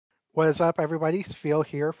What is up, everybody? Spheal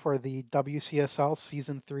here for the WCSL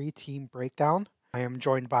Season 3 Team Breakdown. I am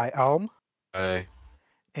joined by Elm Hi.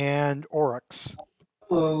 and Oryx.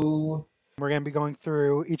 Hello. We're going to be going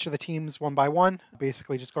through each of the teams one by one,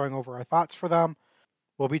 basically just going over our thoughts for them.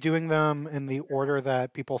 We'll be doing them in the order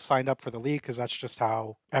that people signed up for the league, because that's just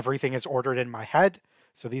how everything is ordered in my head.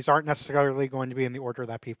 So these aren't necessarily going to be in the order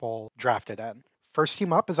that people drafted in. First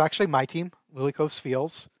team up is actually my team, Lilycove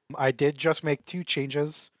Spheals. I did just make 2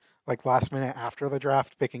 changes like last minute after the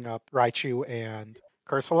draft, picking up Raichu and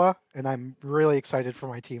Cursula, and I'm really excited for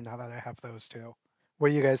my team now that I have those 2. What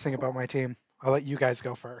do you guys think about my team? I'll let you guys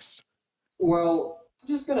go first. Well, I'm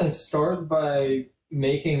just going to start by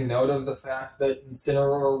making note of the fact that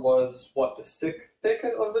Incineroar was, the 6th pick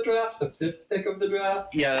of the draft? The 5th pick of the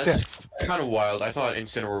draft? Yeah, that's 6th. kind of wild. I thought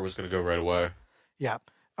Incineroar was going to go right away. Yeah.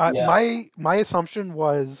 Yeah. My assumption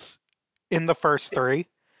was in the first 3.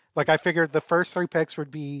 Like, I figured the first 3 picks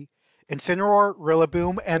would be Incineroar,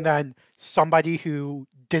 Rillaboom, and then somebody who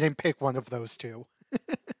didn't pick one of those 2.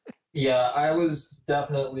 Yeah, I was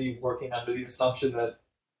definitely working under the assumption that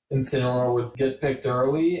Incineroar would get picked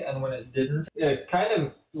early, and when it didn't, it kind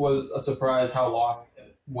of was a surprise how long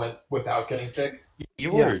it went without getting picked.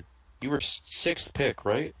 You were 6th pick,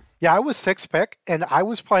 right? Yeah, I was 6th pick, and I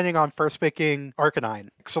was planning on first picking Arcanine.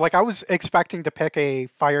 So, like, I was expecting to pick a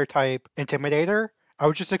Fire-type Intimidator. I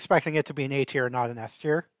was just expecting it to be an A tier, not an S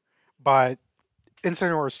tier. But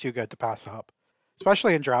Incineroar is too good to pass up.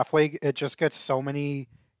 Especially in Draft League, it just gets so many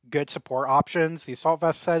good support options. The Assault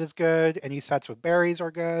Vest set is good. Any sets with berries are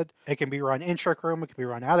good. It can be run in Trick Room. It can be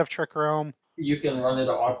run out of Trick Room. You can run it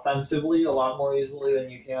offensively a lot more easily than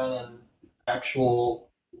you can in actual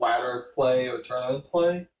ladder play or tournament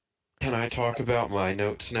play. Can I talk about my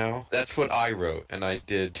notes now? That's what I wrote, and I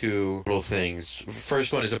did 2 little things.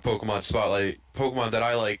 First one is a Pokemon Spotlight. Pokemon that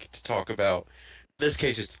I like to talk about. In this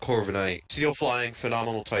case, it's Corviknight. Steel Flying,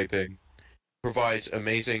 phenomenal typing. Provides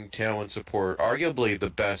amazing Tailwind support. Arguably the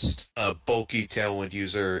best bulky Tailwind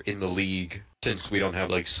user in the league, since we don't have,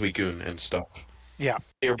 like, Suicune and stuff. Yeah.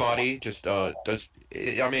 Your body just does...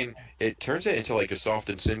 it turns it into, like, a soft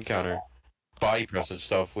and sin counter. Body press and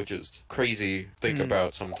stuff, which is crazy to think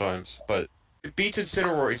about sometimes, but it beats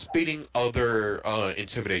Incineroar. It's beating other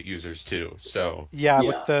Intimidate users too, so... Yeah,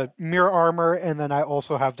 with the Mirror Armor, and then I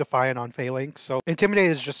also have Defiant on Phalanx, so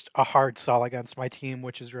Intimidate is just a hard sell against my team,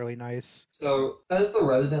 which is really nice. So, as the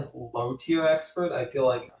resident low-tier expert, I feel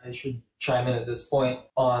like I should chime in at this point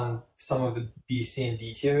on some of the B, C, and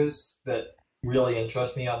D tiers that really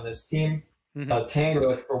interest me on this team.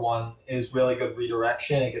 Tangrowth, for one, is really good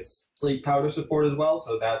redirection. It gets Sleep Powder support as well,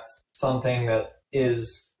 so that's something that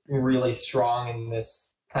is really strong in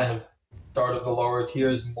this kind of start of the lower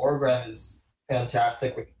tiers. Morgrem is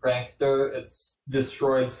fantastic with Prankster. It's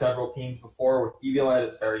destroyed several teams before with Eviolite.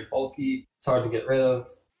 It's very bulky. It's hard to get rid of.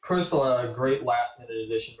 Cursula, a great last-minute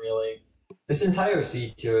addition, really. This entire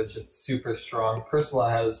C tier is just super strong.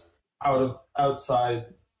 Cursula has outside,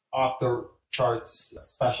 off-the-charts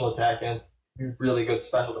special attack and really good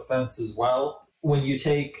special defense as well. When you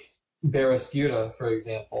take Barrascuda, for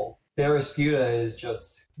example, Barrascuda is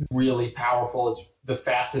just really powerful. It's the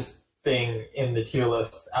fastest thing in the tier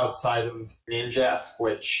list outside of Ninjask,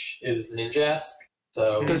 which is Ninjask.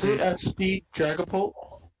 So does it outspeed Dragapult?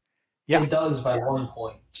 Yeah. It does by 1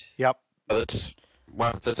 point. Yep. That's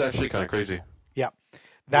actually kind of crazy. Yep.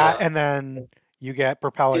 That, and then you get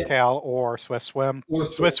Propeller Tail or Swift Swim.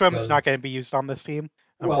 Swift Swim is not going to be used on this team.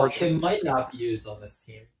 Well, it might not be used on this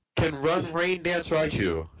team. Can run Rain Dance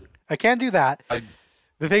Raichu. I can do that.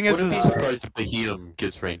 The thing is, wouldn't be surprised if the Heatum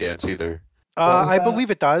gets Rain Dance either. I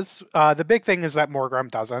believe it does. The big thing is that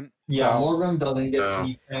Morgrem doesn't. Yeah, so. Morgrem doesn't get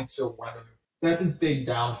any Prankster weather. That's its big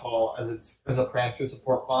downfall as a Prankster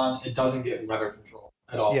support mon. It doesn't get weather control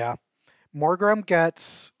at all. Yeah. Morgrem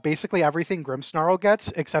gets basically everything Grimmsnarl gets,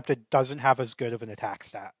 except it doesn't have as good of an attack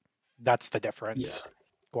stat. That's the difference. Yeah.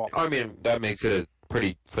 Cool. I mean, that makes it a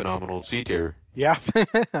pretty phenomenal C tier. Yeah,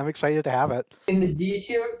 I'm excited to have it. In the D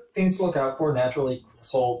tier, things to look out for. Naturally,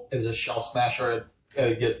 Crystal is a Shell Smasher.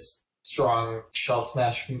 It gets strong Shell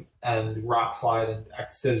Smash and Rock Slide and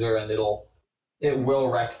X Scissor, and it will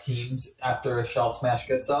wreck teams after a Shell Smash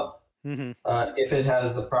gets up. If it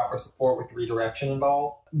has the proper support with redirection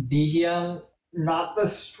involved. Beheon, not the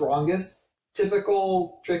strongest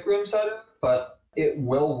typical Trick Room setter, but it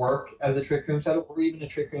will work as a Trick Room setup or even a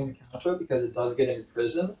Trick Room counter because it does get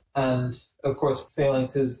imprisoned. And, of course,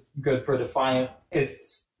 Phalanx is good for Defiant.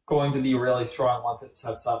 It's going to be really strong once it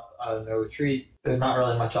sets up no retreat. There's not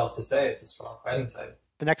really much else to say. It's a strong fighting type.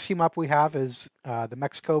 The next team up we have is the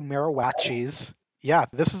Mexico Marowachis. Yeah,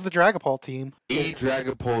 this is the Dragapult team. The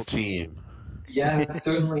Dragapult team. Yeah, it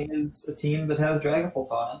certainly is a team that has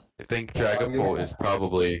Dragapult on it. I think Dragapult is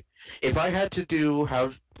probably... If I had to do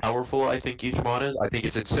how powerful I think each mon is, I think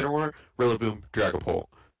it's Incineroar, Rillaboom, Dragapult.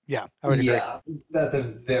 Yeah, I would agree. Yeah, that's a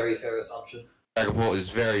very fair assumption. Dragapult is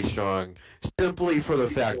very strong, simply for the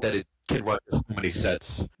fact that it can run so many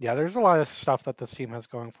sets. Yeah, there's a lot of stuff that this team has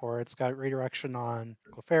going for it. It's got redirection on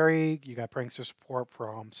Clefairy, you got Prankster support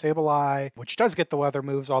from Sableye, which does get the weather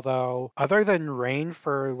moves, although other than rain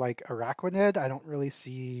for like Araquanid, I don't really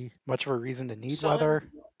see much of a reason to need weather.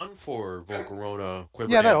 Fun for Volcarona,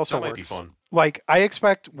 Quiver. Yeah, that also might works. be fun. Like, I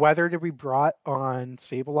expect weather to be brought on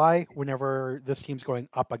Sableye whenever this team's going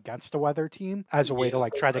up against a weather team as a way to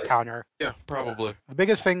like try to counter. Yeah, probably. The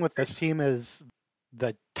biggest thing with this team is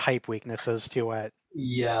the type weaknesses to it.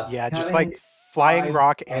 Yeah. Yeah, just like flying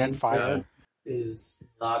rock and fire is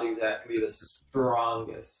not exactly the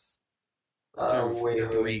strongest way to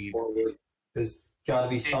move forward. There's got to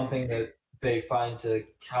be something that they find to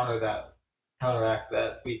counteract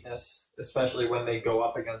that weakness, especially when they go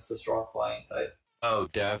up against a strong flying type. Oh,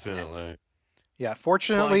 definitely. Yeah,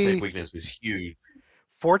 fortunately, flying type weakness is huge.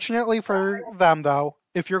 Fortunately for them, though,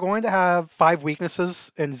 if you're going to have 5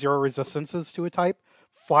 weaknesses and 0 resistances to a type,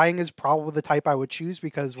 flying is probably the type I would choose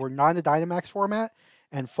because we're not in a Dynamax format,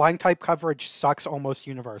 and flying type coverage sucks almost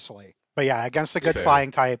universally. But yeah, against a good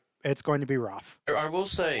flying type, it's going to be rough. I will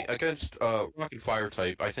say, against Rock and Fire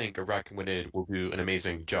type, I think Araquanid will do an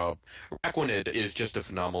amazing job. Araquanid is just a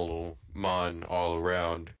phenomenal mon all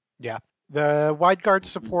around. Yeah. The wide guard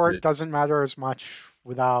support doesn't matter as much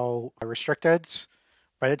without restricteds,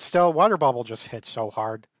 but it's still, Water Bubble just hits so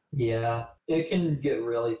hard. Yeah, it can get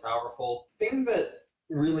really powerful. Things that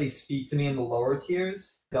really speak to me in the lower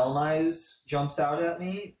tiers, Delnize jumps out at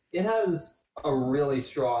me. It has a really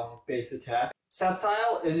strong base attack.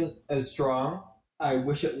 Sceptile isn't as strong. I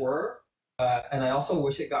wish it were. And I also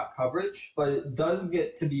wish it got coverage, but it does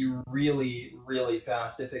get to be really, really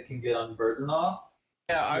fast if it can get Unburden off.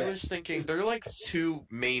 Yeah, I was thinking, there are like 2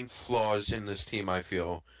 main flaws in this team, I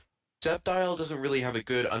feel. Sceptile doesn't really have a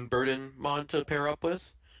good Unburden mon to pair up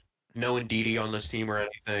with. No Indeedee on this team or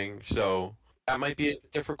anything, so that might be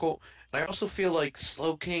difficult. And I also feel like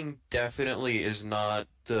Slowking definitely is not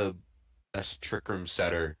the best Trick Room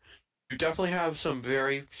setter. You definitely have some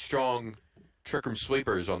very strong Trick Room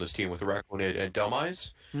sweepers on this team with Araquanid and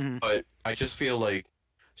Delmize, but I just feel like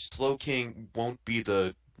Slowking won't be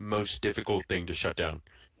the most difficult thing to shut down.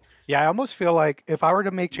 Yeah, I almost feel like if I were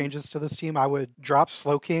to make changes to this team, I would drop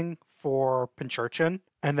Slowking for Pincurchin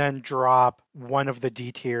and then drop one of the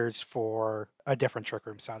D tiers for a different Trick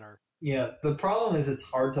Room setter. Yeah, the problem is it's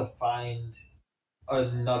hard to find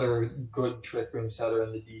another good Trick Room setter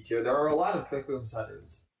in the D tier. There are a lot of Trick Room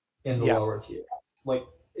setters in the lower tier. Like,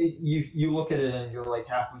 you look at it and you're like,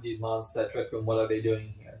 half of these mons set Trick Room, what are they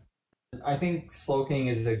doing here? I think Slowking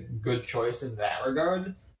is a good choice in that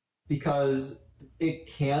regard because it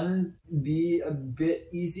can be a bit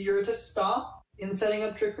easier to stop in setting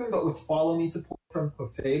up Trick Room, but with Follow Me support from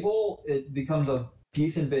Clefable, it becomes a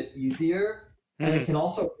decent bit easier, and it can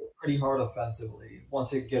also hit pretty hard offensively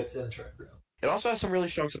once it gets in Trick Room. It also has some really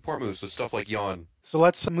strong support moves with stuff like Yawn. So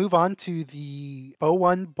let's move on to the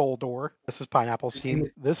Boone Boldore. This is Pineapple's team.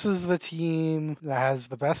 This is the team that has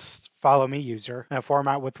the best Follow Me user in a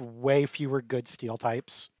format with way fewer good steel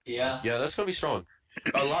types. Yeah. Yeah, that's going to be strong.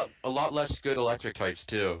 A lot less good electric types,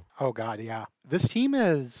 too. Oh, God, yeah. This team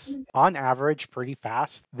is, on average, pretty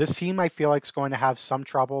fast. This team, I feel like, is going to have some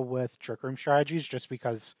trouble with Trick Room strategies just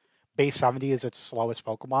because base 70 is its slowest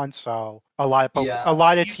Pokemon, so a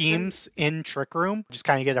lot of teams in Trick Room just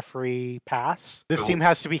kind of get a free pass. This team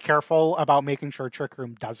has to be careful about making sure Trick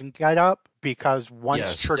Room doesn't get up, because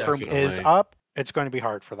once Trick Room is up, it's going to be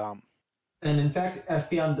hard for them. And in fact,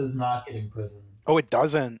 Espeon does not get imprisoned. Oh, it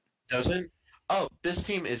doesn't? Doesn't? Oh, this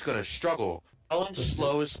team is going to struggle. Ellen's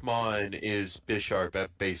slowest mon is Bisharp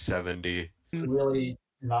at base 70. It's really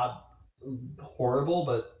not horrible,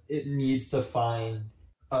 but it needs to find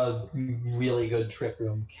a really good Trick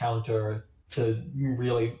Room counter to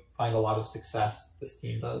really find a lot of success. This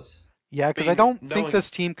team does. Yeah, because I don't think this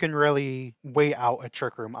team can really wait out a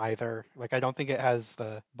Trick Room either. Like, I don't think it has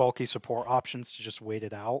the bulky support options to just wait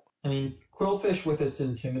it out. I mean, Quillfish with its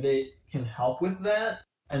Intimidate can help with that,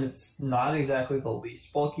 and it's not exactly the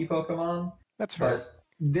least bulky Pokemon. That's fair. But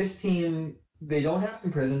this team, they don't have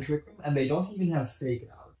Imprison Trick Room, and they don't even have Fake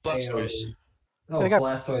Out. Blastoise. Oh,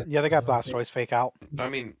 Blastoise. Yeah, they got Blastoise Fake Out. I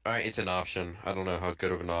mean, it's an option. I don't know how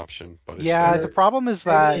good of an option, but it's the problem is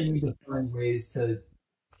that they need to find ways to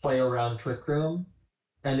play around Trick Room,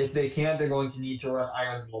 and if they can't, they're going to need to run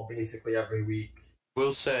Iron Ball basically every week.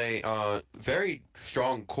 We'll say, very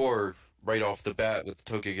strong core right off the bat with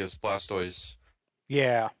Togekiss Blastoise.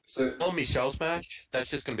 Yeah. So Well, Michelle Smash, that's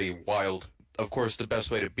just going to be wild. Of course, the best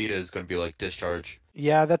way to beat it is going to be like Discharge.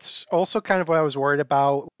 Yeah, that's also kind of what I was worried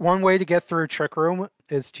about. One way to get through Trick Room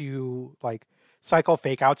is to like cycle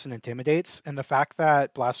fake outs and intimidates, and the fact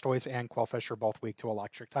that Blastoise and Quillfish are both weak to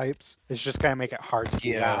electric types is just gonna make it hard to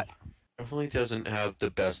do that. Definitely doesn't have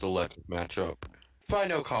the best electric matchup. If I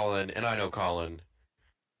know Colin, and I know Colin,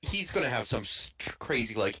 he's going to have some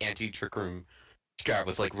crazy like anti-Trick Room strat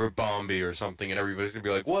with like Rabombi or something, and everybody's going to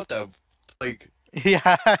be like, what the... Like...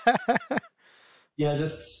 Yeah. Yeah,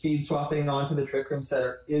 just speed swapping onto the Trick Room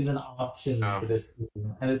setter is an option for this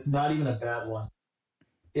team, and it's not even a bad one.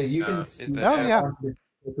 If you can speed onto the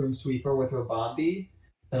Trick Room sweeper with Rabombi,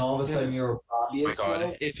 then all of a sudden your Rabombi is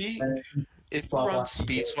slow. If you run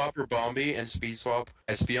Speed Swap Rabombi and Speed Swap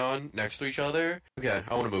Espeon next to each other, okay,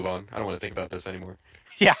 I want to move on. I don't want to think about this anymore.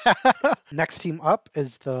 Yeah. Next team up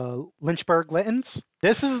is the Lynchburg Littens.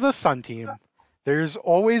 This is the Sun team. There's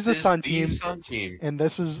always a Sun team, and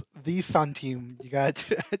this is the Sun team. You got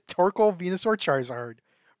Torkoal, Venusaur, Charizard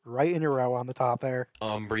right in a row on the top there.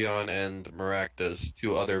 Umbreon and Maractus,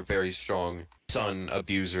 two other very strong Sun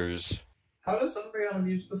abusers. How does Umbreon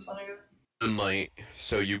abuse the Sun again? Moonlight,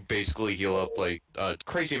 so you basically heal up like a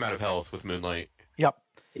crazy amount of health with Moonlight. Yep.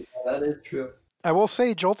 Yeah, that is true. I will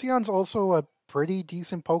say Jolteon's also a pretty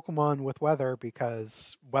decent Pokemon with Weather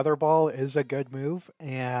because Weather Ball is a good move,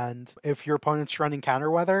 and if your opponent's running Counter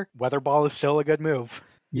Weather, Weather Ball is still a good move.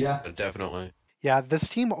 Yeah. Definitely. Yeah, this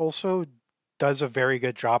team also does a very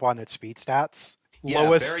good job on its speed stats. Yeah,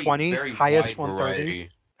 lowest 20, highest 130. Variety.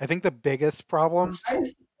 I think the biggest problem...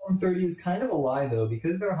 Highest 130 is kind of a lie, though,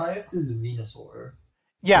 because their highest is Venusaur.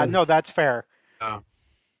 Yeah, no, that's fair. Oh.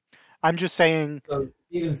 I'm just saying... So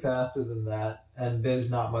even faster than that, and there's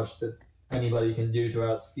not much that anybody can do to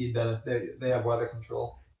outspeed them if they have weather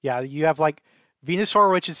control. Yeah, you have like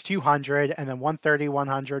Venusaur, which is 200, and then 130,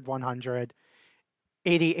 100, 100,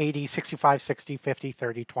 80, 80, 65, 60, 50,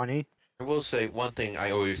 30, 20. I will say one thing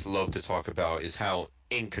I always love to talk about is how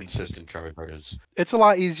inconsistent Charizard is. It's a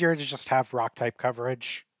lot easier to just have rock type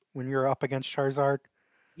coverage when you're up against Charizard.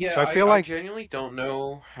 Yeah, so I genuinely don't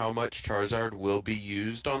know how much Charizard will be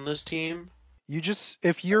used on this team. You just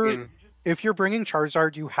if you're bringing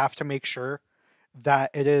Charizard, you have to make sure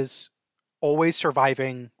that it is always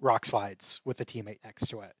surviving rock slides with a teammate next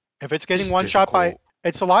to it. If it's getting one shot by,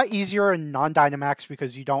 it's a lot easier in non-Dynamax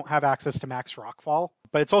because you don't have access to max Rockfall,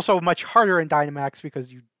 but it's also much harder in Dynamax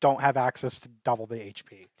because you don't have access to double the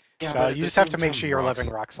HP. Yeah, so you just have to make sure you're living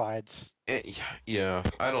rock slides. Yeah,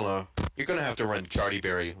 I don't know. You're gonna have to run Charty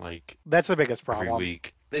Berry like that's the biggest problem every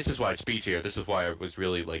week. This is why it's B tier. This is why I was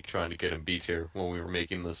really like trying to get him B tier when we were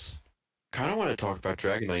making this. Kind of want to talk about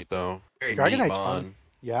Dragonite though. Dragonite's fun.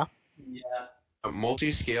 Yeah. Yeah.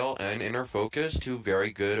 Multi-scale and inner focus, two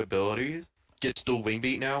very good abilities. Gets dual wing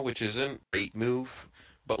beat now, which isn't a great move,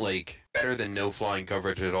 but like better than no flying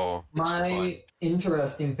coverage at all. My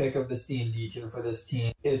interesting pick of the C and D tier for this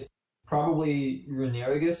team, it's probably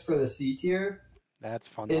Runerigus for the C tier. That's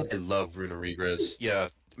fun. I love Runerigus. Yeah,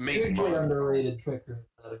 amazing. Hugely underrated Trick Room.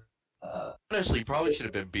 Honestly, probably should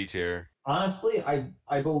have been B tier. Honestly,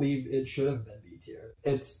 I believe it should have been B tier.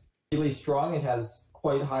 It's really strong. It has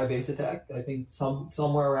quite high base attack. I think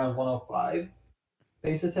somewhere around 105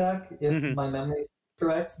 base attack, if my memory is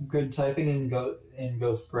correct. Good typing in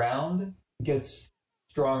goes ground. Gets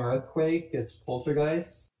strong earthquake. Gets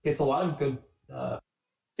poltergeist. Gets a lot of good. I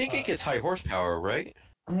think it gets high horsepower, right?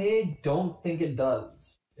 I don't think it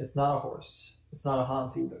does. It's not a horse. It's not a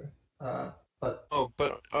Hans either. But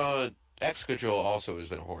Excadrill also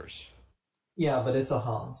isn't a horse. Yeah, but it's a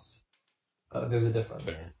Hans. There's a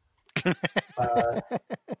difference.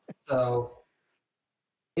 So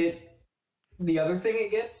the other thing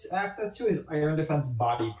it gets access to is Iron Defense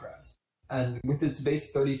Body Press, and with its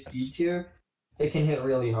base 30 speed tier, it can hit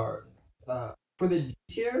really hard. For the D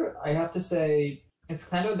tier, I have to say it's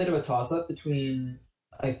kind of a bit of a toss-up between.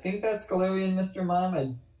 I think that's Galarian Mr. Mime,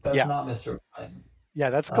 and that's not Mr. Mime.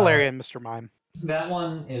 Yeah, that's Galarian Mr. Mime. That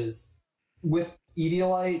one is with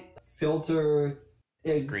Eviolite, Filter,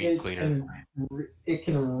 Green Cleaner. It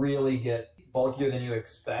can really get bulkier than you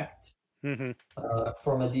expect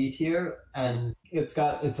from a D tier, and it's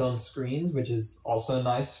got its own screens, which is also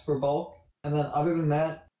nice for bulk. And then other than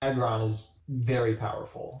that, Aggron is very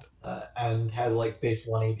powerful and has like base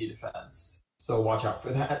 180 defense. So watch out for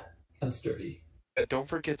that, and sturdy. Don't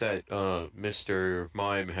forget that Mr.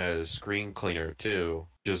 Mime has Screen Cleaner too.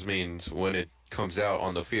 Just means when it comes out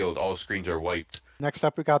on the field, all screens are wiped. Next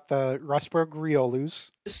up, we got the Rustburg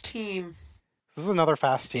Riolus. This team... This is another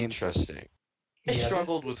fast team. Interesting. I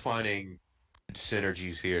struggled with finding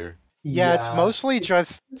synergies here. Yeah, it's Yeah, mostly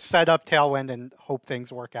just set up Tailwind and hope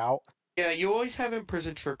things work out. Yeah, you always have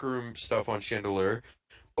Imprisoned Trick Room stuff on Chandelier,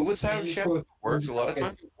 but without and Chandelier works, a lot of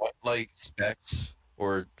times you want, like, Specs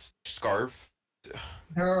or Scarf.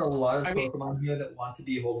 there are a lot of I mean, Pokemon here that want to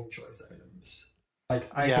be holding choice items. Like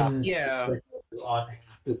I Yeah. can yeah. on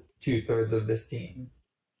two-thirds of this team,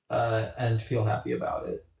 and feel happy about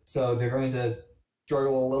it. So they're going to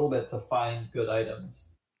struggle a little bit to find good items.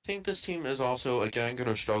 I think this team is also, again, going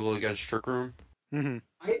to struggle against Trick Room. Mm-hmm.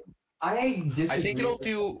 I disagree. I think it'll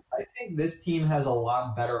do... I think this team has a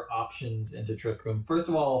lot better options into Trick Room. First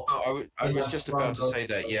of all, I was just about to say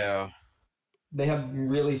that, yeah. They have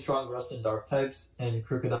really strong Rust and Dark types and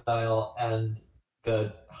Crocodile and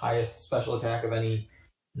the highest special attack of any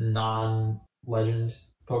non-legend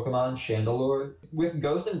Pokemon, Chandelure. With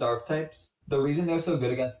Ghost and Dark types, the reason they're so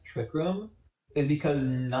good against Trick Room is because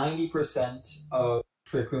 90% of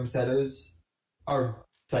Trick Room setters are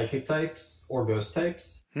Psychic types or Ghost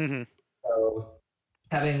types. Mm-hmm. So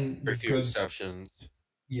having For a few exceptions.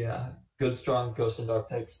 Yeah, good strong Ghost and Dark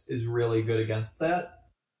types is really good against that.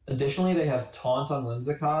 Additionally, they have Taunt on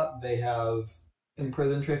Whimsicott, they have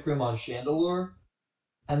Imprisoned Trick Room on Chandelure,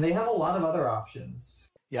 and they have a lot of other options.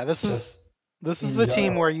 Yeah, this is the general.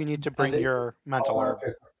 team where you need to bring your mental herb.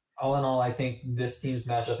 All in all, I think this team's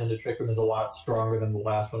matchup into Trick Room is a lot stronger than the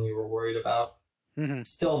last one we were worried about. Mm-hmm.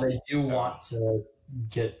 Still, they do want to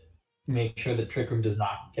make sure that Trick Room does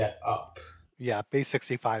not get up. Yeah, base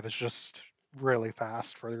 65 is just really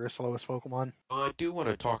fast for your slowest Pokemon. I do want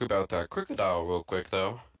to talk about that Crocodile real quick,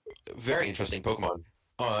 though. Very interesting Pokemon.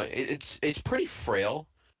 It's pretty frail,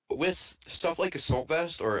 but with stuff like Assault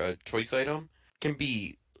Vest or a choice item, can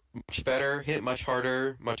be much better, hit much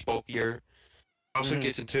harder, much bulkier. Also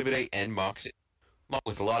gets Intimidate and Moxie, along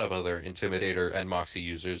with a lot of other Intimidator and Moxie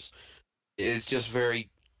users. It's just very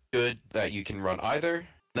good that you can run either.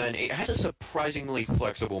 Then it has a surprisingly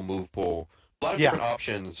flexible move pool. A lot of different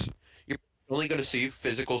options. You're only going to see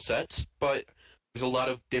physical sets, but there's a lot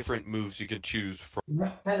of different moves you can choose from.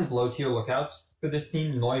 Kind of low-tier lookouts for this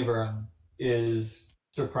team. Noivern is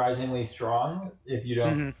surprisingly strong if you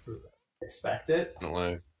don't expect it.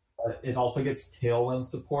 Definitely. It also gets Tailwind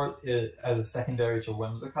support as a secondary to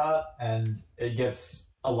Whimsicott, and it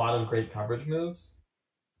gets a lot of great coverage moves.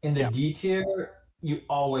 In the D tier, you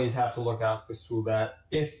always have to look out for Swoobat.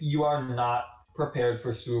 If you are not prepared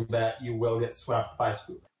for Swoobat, you will get swept by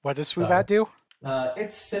Swoobat. What does Swoobat do?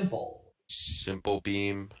 It's simple. Simple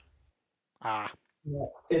Beam.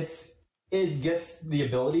 It gets the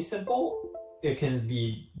ability simple. You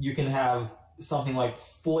can have something like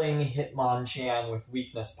Fling Hitmonchan with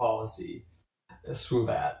weakness policy, a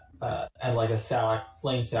Swoobat, and like a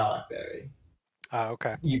Fling Salakberry.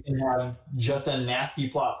 Okay. You can have just a nasty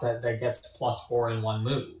plot set that gets +4 in one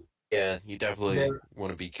move. Yeah, you definitely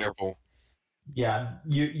want to be careful. Yeah,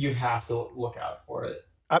 you have to look out for it.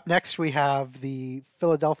 Up next, we have the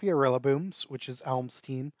Philadelphia Rillabooms, which is Elm's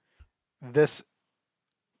team. This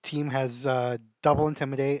team has double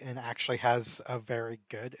Intimidate and actually has a very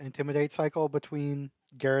good Intimidate cycle between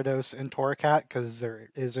Gyarados and Torracat because there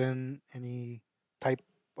isn't any type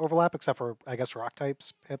overlap except for, I guess, rock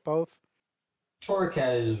types hit both.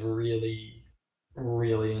 Torracat is really,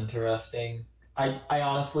 really interesting. I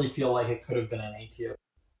honestly feel like it could have been an A tier.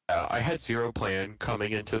 Yeah, I had zero plan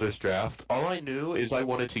coming into this draft. All I knew is I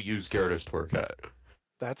wanted to use Gyarados Torracat.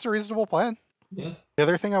 That's a reasonable plan. Yeah. The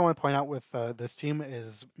other thing I want to point out with this team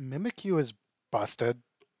is Mimikyu is busted.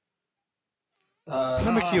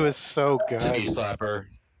 Mimikyu is so good. It's a knee slapper.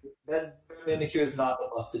 That Mimikyu is not the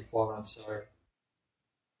busted form, I'm sorry.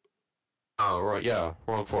 Oh, right, yeah,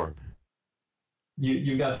 wrong form.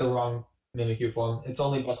 You got the wrong Mimikyu form. It's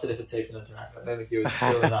only busted if it takes an attack. Mimikyu is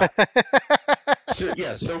really not.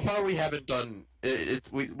 So far we haven't done it.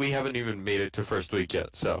 We haven't even made it to first week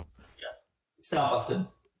yet. So yeah, it's not busted.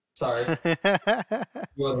 Sorry.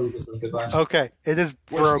 Goodbye. Okay, it is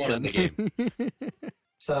broken. In the game.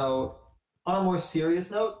 So, on a more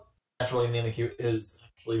serious note, naturally Mimikyu is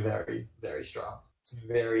actually very, very strong. It's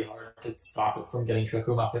very hard to stop it from getting Trick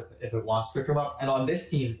Room up if it wants Trick Room up. And on this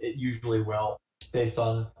team, it usually will, based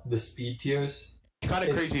on the speed tiers. It's kind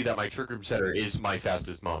of crazy that my Trick Room setter is my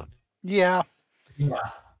fastest mon. Yeah. Yeah.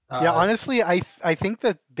 Honestly, I think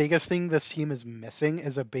the biggest thing this team is missing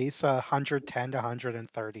is a base 110 to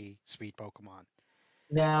 130 speed Pokemon.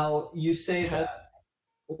 Now, you say that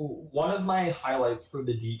one of my highlights for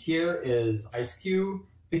the D tier is Ice Cube,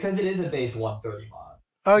 because it is a base 130 mod.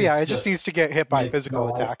 Oh yeah, it just needs to get hit by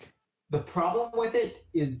physical attack. The problem with it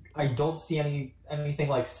is I don't see anything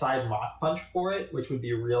like Side Mach Punch for it, which would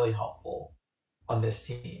be really helpful on this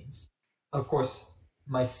team. Of course,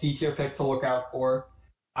 my C tier pick to look out for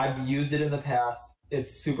I've used it in the past.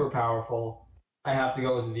 It's super powerful. I have to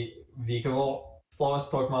go with Vikavolt, slowest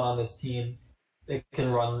Pokemon on this team. It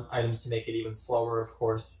can run items to make it even slower, of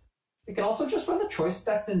course. It can also just run the choice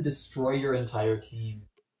specs and destroy your entire team.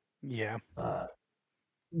 Yeah.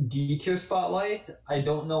 D tier spotlight. I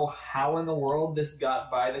don't know how in the world this got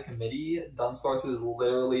by the committee. Dunsparce is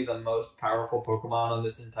literally the most powerful Pokemon on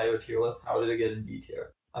this entire tier list. How did it get in D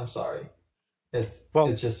tier? I'm sorry. It's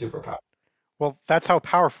just super powerful. Well, that's how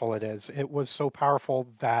powerful it is. It was so powerful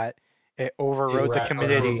that it overrode the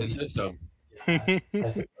committee. The system. Yeah,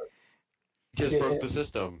 Just broke the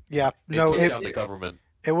system. Yeah, It took down the government.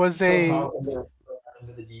 It was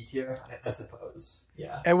into the D tier, I suppose.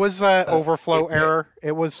 Yeah. It was an overflow error.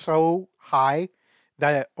 It was so high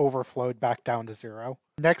that it overflowed back down to 0.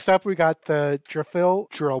 Next up, we got the Driftviel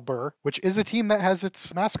Drilbur, which is a team that has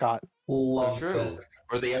its mascot. True.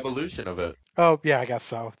 Or the evolution of it. Oh, yeah, I guess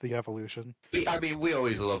so. The evolution. We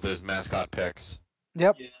always love those mascot picks.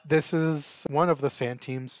 Yep. Yeah. This is one of the sand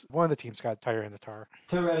teams. One of the teams got Tyranitar.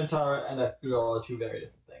 Tyranitar and Ethridol are two very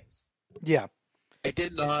different things. Yeah. I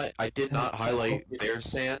did not highlight their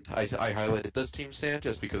sand. I highlighted this team's sand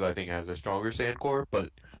just because I think it has a stronger sand core,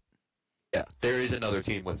 but yeah, there is another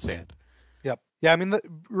team with sand. Yep. Yeah, I mean,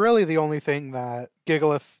 really the only thing that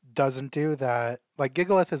Gigalith doesn't do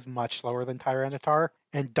Gigalith is much slower than Tyranitar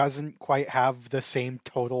and doesn't quite have the same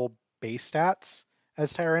total base stats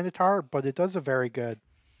as Tyranitar, but it does a very good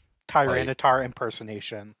Tyranitar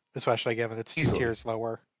impersonation, especially given its tiers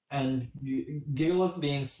lower. And Gigalith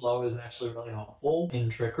being slow is actually really helpful in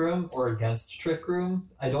Trick Room or against Trick Room.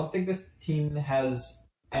 I don't think this team has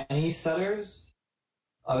any setters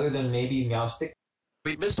other than maybe Meowstic.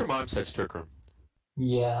 Wait, Mr. Mime says Trick Room.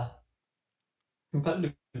 Yeah.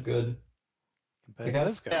 Competitive good.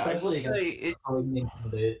 That's good. Yeah, especially against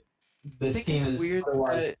Intimidate. This team is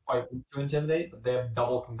otherwise quite weak to Intimidate, but they have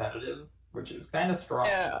double competitive, which is kind of strong.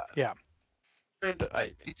 Yeah. And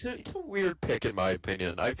it's a weird pick in my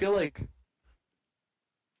opinion. I feel like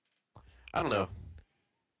I don't know.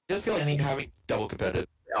 I just feel like having double competitive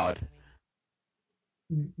is odd.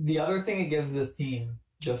 The other thing it gives this team,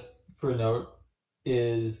 just for note,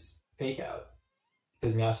 is Fake Out.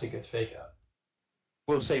 Because Meowstic is Fake Out.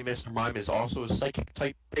 We'll say Mr. Mime is also a psychic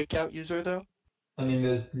type Fake Out user though. I mean,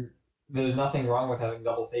 there's nothing wrong with having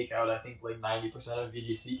double Fake Out. I think like 90% of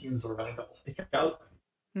VGC teams are running double Fake Out.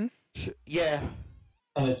 Yeah.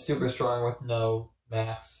 And it's super strong with no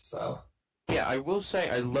max, so. Yeah, I will say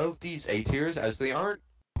I love these A tiers as they aren't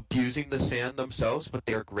abusing the sand themselves, but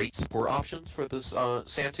they are great support options for this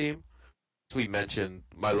sand team. As we mentioned,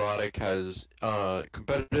 Milotic has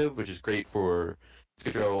competitive, which is great for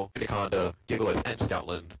Skadrille, Anaconda, Gigalith, and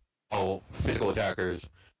Stoutland, all physical attackers.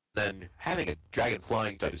 Then having a Dragon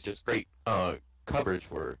Flying type is just great coverage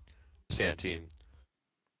for the sand team.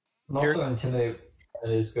 And also Intimidate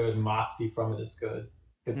is good, Moxie from it is good.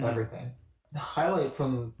 It's everything. The highlight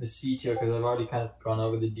from the C tier, because I've already kind of gone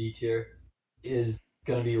over the D tier, is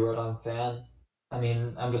going to be Rotom Fan. I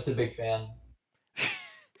mean, I'm just a big fan.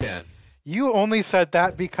 Yeah. You only said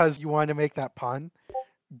that because you wanted to make that pun,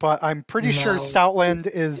 but I'm pretty sure Stoutland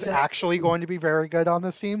is actually going to be very good on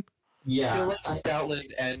this team. Yeah. I feel like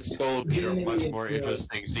Stoutland and Scoldbeat are much more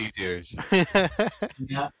interesting C tiers.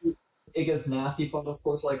 It gets nasty fun, of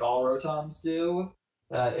course, like all Rotoms do.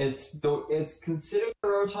 It's considered a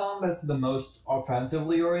Rotom that's the most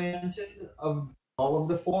offensively oriented of all of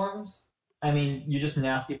the forms. I mean, you just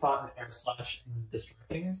nasty pot and air slash and destroy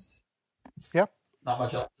things. Yep. Not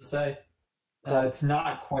much else to say. It's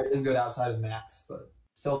not quite as good outside of Max, but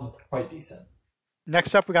still quite decent.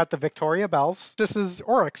 Next up, we got the Victoria Bells. This is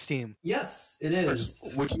Oryx team. Yes, it is.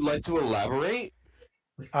 Would you like to elaborate?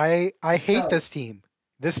 I hate this team.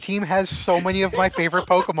 This team has so many of my favorite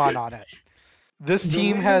Pokemon on it. This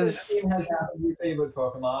team has half of your favorite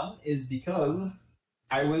Pokemon is because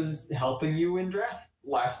I was helping you in draft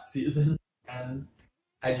last season, and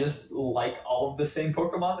I just like all of the same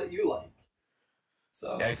Pokemon that you like.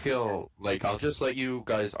 So I feel like I'll just let you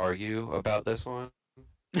guys argue about this one.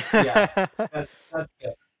 Yeah, that's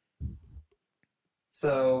good.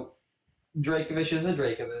 So Dracovish is a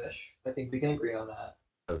Dracovish. I think we can agree on that.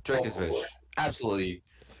 Oh, Dracovish, absolutely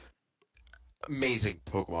amazing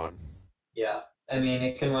Pokemon. Yeah, I mean,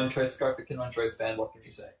 it can run Choice Scarf, it can run Choice Band, what can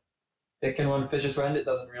you say? It can run Vicious Rend, it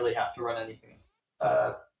doesn't really have to run anything.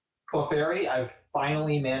 Clefairy, I've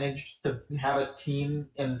finally managed to have a team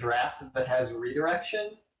in draft that has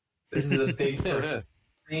redirection. This is a big first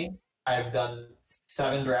for me. I've done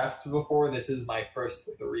 7 drafts before. This is my first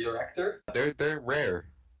with a redirector. They're rare.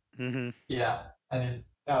 Mm-hmm. Yeah, I mean,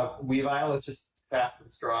 Weavile is just fast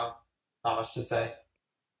and strong. Not much to say.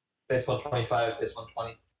 base 125, base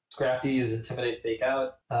 120. Scrafty is Intimidate, Fake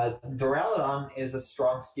Out. Duraludon is a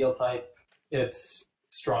strong steel type. It's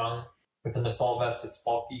strong. With an Assault Vest, it's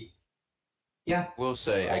bulky. Yeah. Will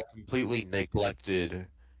say, I completely neglected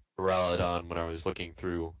Duraludon when I was looking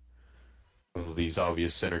through these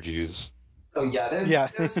obvious synergies. Oh, yeah,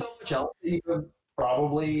 there's so much else that you could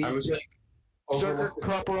probably... I was like, Circle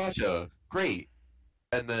Craparaja, great.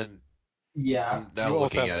 And then I'm now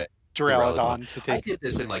looking at it. Duraludon to take. I did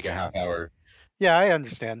this in like a half hour. Yeah, I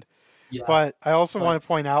understand. Yeah. But I also want to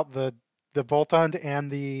point out the Boltund and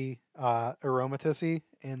the Aromatisse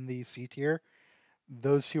in the C tier.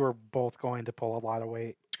 Those two are both going to pull a lot of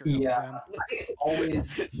weight. Yeah,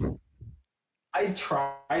 I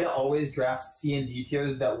try to always draft C and D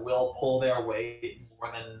tiers that will pull their weight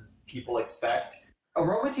more than people expect.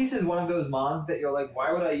 Aromatisse is one of those mons that you're like,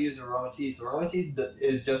 why would I use Aromatisse? Aromatisse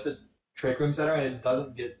is just a Trick Room setter and it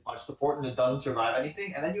doesn't get much support and it doesn't survive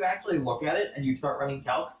anything. And then you actually look at it and you start running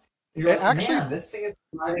calcs. And you're like, man, this thing is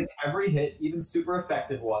surviving every hit, even super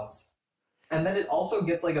effective ones. And then it also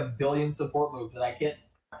gets like 1 billion support moves and I can't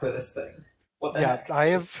for this thing. What the heck?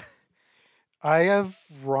 I have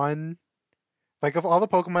run, like, of all the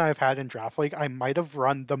Pokemon I've had in Draft League, I might have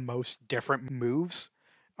run the most different moves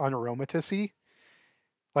on Aromatisse,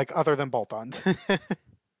 like, other than Boltund.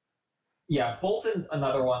 Yeah, Boltund,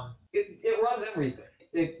 another one. It runs everything.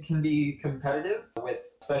 It can be competitive with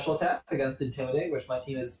special attacks against Intimidate, which my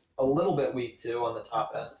team is a little bit weak to on the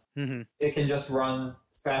top end. Mm-hmm. It can just run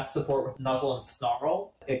fast support with Nuzzle and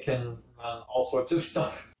Snarl. It can run all sorts of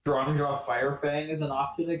stuff. Draw Fire Fang is an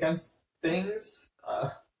option against things,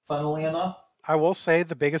 funnily enough. I will say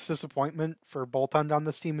the biggest disappointment for Boltund on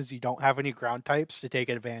this team is you don't have any ground types to take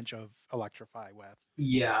advantage of Electrify with.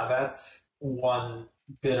 Yeah, that's one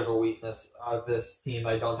bit of a weakness of this team.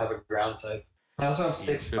 I don't have a ground type. I also have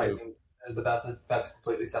 6 fighting, but that's a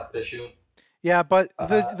completely separate issue. Yeah, but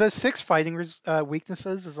the 6 fighting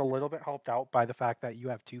weaknesses is a little bit helped out by the fact that you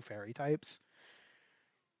have 2 fairy types.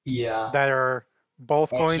 Yeah. That are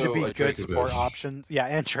both also going to be good support options. Yeah,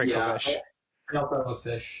 and Dracovish. Yeah, I also have a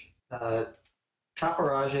fish.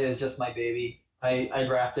 Caparaja is just my baby. I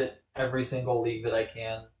draft it every single league that I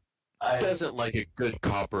can. Doesn't like a good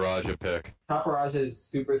Caparaja pick. Caparaja is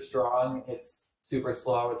super strong. It's super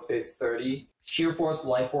slow. It's base 30. Sheer Force,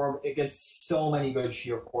 Life Orb. It gets so many good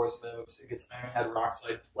Sheer Force moves. It gets Iron Head, Rock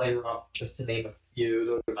Slide, Play Rough, just to name a few.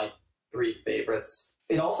 Those are my 3 favorites.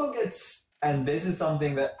 It also gets, and this is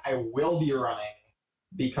something that I will be running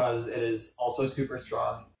because it is also super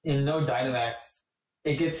strong. In No Dynamax,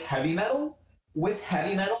 it gets Heavy Metal. With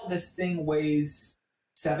Heavy Metal, this thing weighs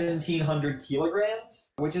 1,700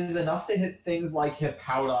 kilograms, which is enough to hit things like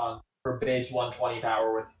Hippowdon for base 120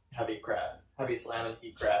 power with Heavy Slam and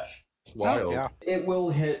Heat Crash. Wild. Yeah. It will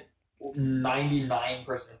hit 99%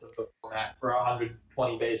 of the format for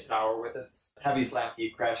 120 base power with its Heavy Slam,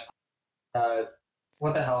 Heat Crash.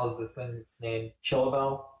 What the hell is this thing's name?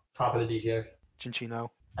 Chillabelle? Top of the D tier. Chinchino.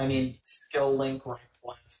 I mean, Skill Link, Rank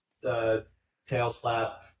Blast, Tail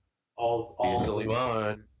Slap, all easily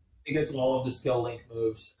won. It gets all of the Skill Link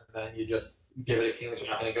moves, and then you just give it a King's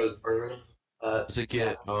Rock and it goes burn. Does it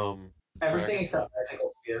get everything except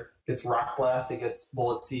Bicycle Spear? It gets Rock Blast, it gets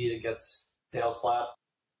Bullet Seed, it gets Tail Slap,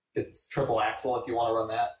 it's Triple Axle if you want to run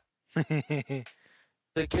that.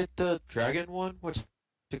 Did it get the Dragon one? What's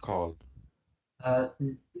it called?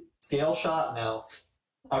 Scale Shot? No.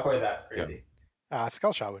 Not quite that crazy.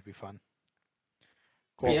 Scale Shot would be fun.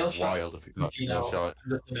 Scale Shot. Wild if you got Scale Shot.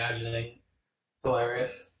 I'm just imagining.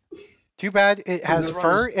 Hilarious. Too bad it has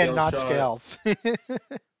fur and not scales.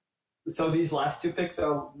 So these last 2 picks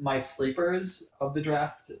are my sleepers of the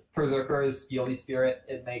draft. Berserker is Steely Spirit.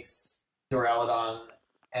 It makes Duraludon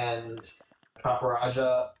and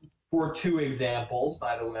Caparaja. For 2 examples,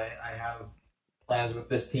 by the way, I have plans with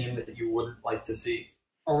this team that you wouldn't like to see.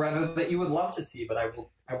 Or rather, that you would love to see, but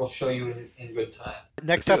I will show you in good time.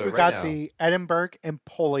 Next up, we've got the Edinburgh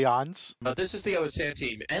Empoleons. This is the other Sand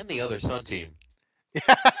team and the other Sun team.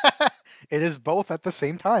 It is both at the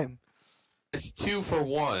same time. It's 2 for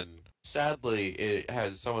 1. Sadly, it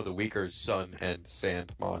has some of the weaker Sun and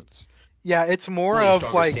Sand mons. Yeah, it's more of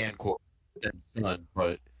like Sand core than Sun,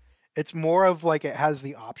 but it's more of like it has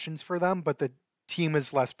the options for them, but the team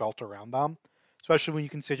is less built around them. Especially when you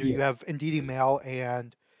consider you have Indeedee Mail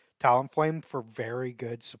and Talonflame for very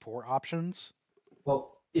good support options.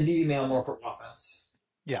 Well, Indeedee Mail more for offense.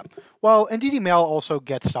 Yeah. Well, Indeedee Mail also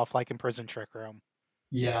gets stuff like Imprison Trick Room.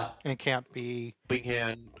 Yeah. And can't be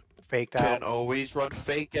faked out. Can always run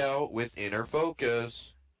Fake Out with Inner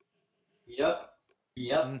Focus. Yep.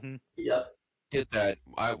 Mm-hmm. Yep. Did that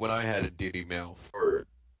when I had Indeedee Mail for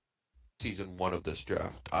Season 1 of this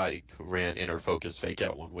draft, I ran Inner Focus Fake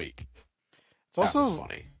Out 1 week. It's also that was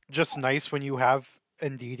funny. Just nice when you have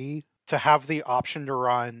Indeedee to have the option to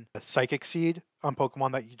run a Psychic Seed on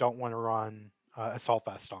Pokemon that you don't want to run Assault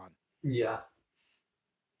Vest on. Yeah.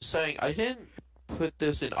 Saying I didn't put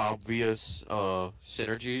this in obvious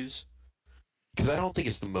synergies because I don't think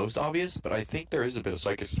it's the most obvious, but I think there is a bit of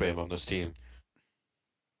Psychic spam on this team.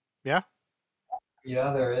 Yeah?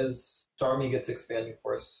 Yeah, there is. Starmie gets Expanding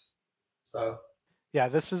Force. So. Yeah,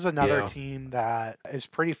 this is another team that is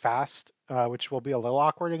pretty fast, which will be a little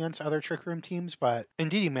awkward against other Trick Room teams, but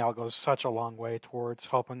Indeedee Mail goes such a long way towards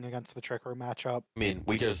helping against the Trick Room matchup. I mean,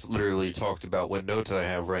 we just literally talked about what notes I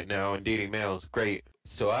have right now, and Indeedee Mail is great,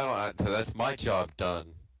 so that's my job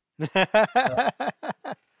done.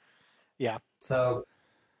 Yeah. So,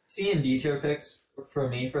 C and D tier picks for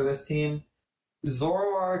me for this team.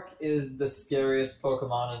 Zoroark is the scariest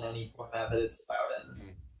Pokemon in any format that it's allowed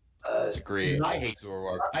in. That's great. I hate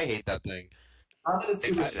Zoroark. I hate that thing. Not that it's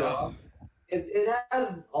super strong. It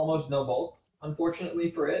has almost no bulk,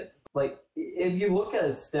 unfortunately, for it. Like, if you look at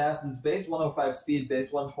its stats, it's base 105 speed,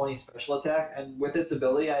 base 120 special attack, and with its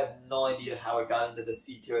ability, I have no idea how it got into the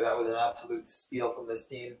C tier. That was an absolute steal from this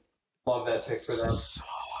team. Love that pick for them.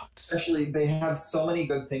 Especially, they have so many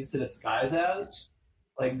good things to disguise as.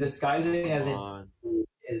 Like, disguising as in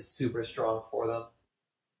is super strong for them.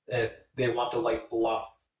 If they want to, like, bluff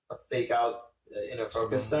a fake out Inner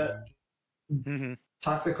Focus set. Mm-hmm.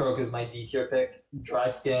 Toxicroak is my D tier pick. Dry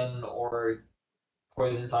Skin or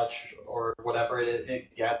Poison Touch or whatever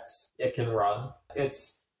it gets, it can run.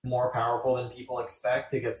 It's more powerful than people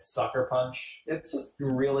expect. It gets Sucker Punch. It's just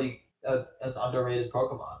really an underrated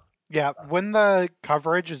Pokemon. Yeah, when the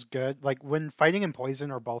coverage is good, like when Fighting and Poison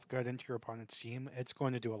are both good into your opponent's team, it's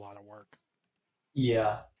going to do a lot of work.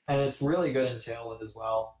 Yeah, and it's really good in Tailwind as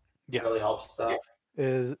well. Yeah. It really helps stuff.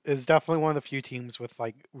 Is definitely one of the few teams with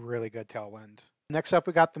like really good Tailwind. Next up,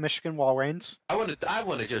 we got the Michigan Walreins. I want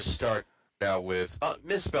to just start out with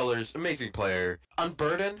Misspellers, amazing player.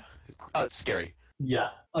 Unburden, scary.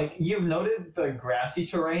 Yeah, like you've noted the grassy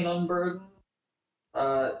terrain Unburden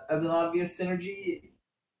as an obvious synergy,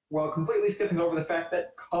 while completely skipping over the fact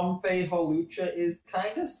that Comfey Holucha is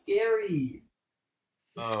kind of scary.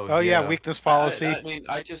 Oh yeah, weakness policy. I mean,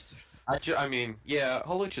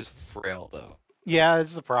 Holucha's frail though. Yeah,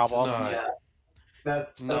 it's the problem.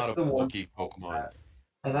 That's not a the bulky Pokemon.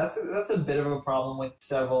 And that's a bit of a problem with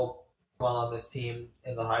several Pokemon on this team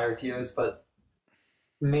in the higher tiers, but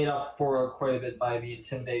made up for quite a bit by the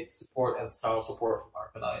Intimidate support and Style support from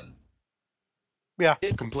Arcanine. Yeah.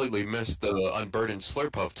 It completely missed the Unburdened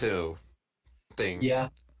Slurpuff too thing. Yeah.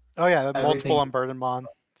 Oh yeah, the multiple Unburdened Mon.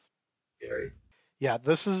 Scary. Yeah,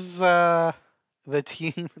 this is the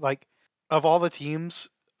team, like, of all the teams,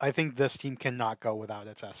 I think this team cannot go without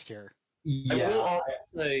its S tier. Yeah,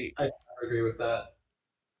 I agree with that.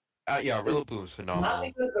 Rillaboom's phenomenal. Not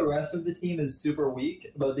because the rest of the team is super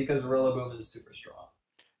weak, but because Rillaboom is super strong.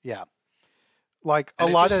 Yeah. Like,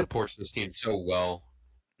 and a lot of supports this team so well.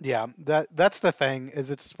 Yeah, that's the thing,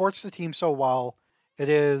 is it supports the team so well. It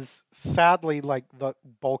is sadly like the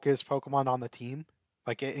bulkiest Pokemon on the team,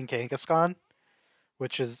 like in Kangaskhan,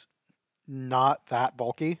 which is not that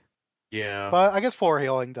bulky. Yeah. But I guess floor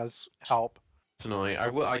healing does help. Definitely.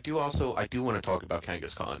 I do want to talk about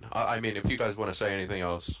Kangaskhan. I mean, if you guys want to say anything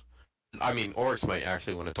else. I mean, Oryx might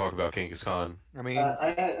actually want to talk about Kangaskhan. I mean,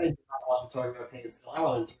 I do not want to talk about Kangaskhan. I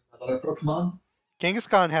want to talk about other Pokemon.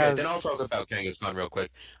 Kangaskhan has... Yeah, then I'll talk about Kangaskhan real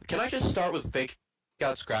quick. Can I just start with Fake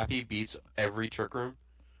Out Scrappy beats every Trick Room?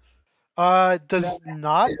 Does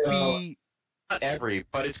not be... Not every,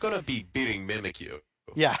 but it's going to be beating Mimikyu.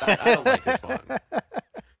 Yeah. I don't like this one.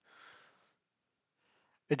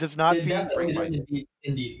 It does not beat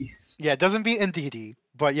Indeedee. Yeah, it doesn't beat Indeedee,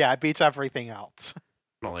 but yeah, it beats everything else.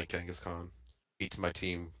 I don't like Kangaskhan. Beats my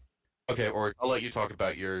team. Okay, or I'll let you talk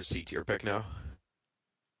about your C tier pick now.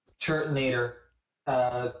 Turtonator.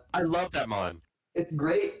 I love that mon. It's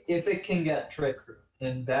great if it can get Trick Room,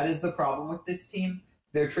 and that is the problem with this team.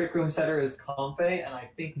 Their Trick Room setter is Comfey, and I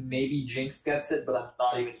think maybe Jinx gets it, but I'm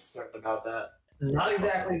not even certain about that. Not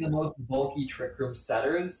exactly the most bulky Trick Room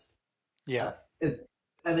setters. Yeah.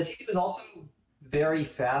 And the team is also very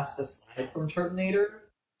fast aside from Turtonator,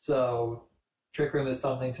 so Trick Room is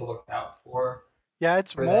something to look out for. Yeah,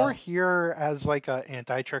 it's more here as like an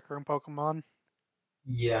anti-Trick Room Pokemon.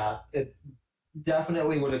 Yeah, it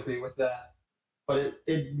definitely would agree with that. But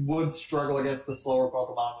it would struggle against the slower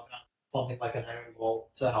Pokemon without something like an Iron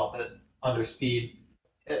Bolt to help it under speed.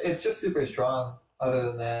 It's just super strong other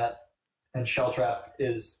than that. And Shell Trap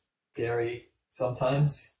is scary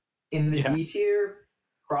sometimes. In the D tier,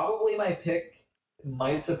 probably my pick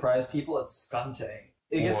might surprise people, it's Skuntank.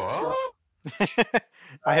 It gets strong.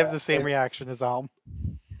 I have the same reaction as Alm.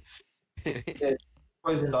 It's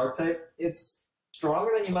Poison Dark type. It's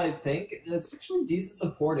stronger than you might think, and it's actually decent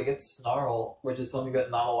support. It gets Snarl, which is something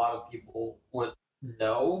that not a lot of people would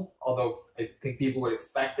know, although I think people would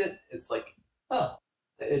expect it. It's like, huh,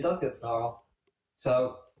 it does get Snarl.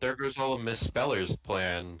 So there goes all of Miss Speller's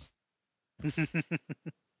plans.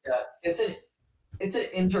 yeah, it's an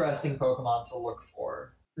interesting Pokemon to look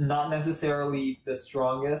for. Not necessarily the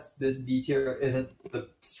strongest. This D tier isn't the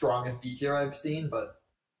strongest D tier I've seen, but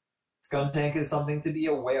Skuntank is something to be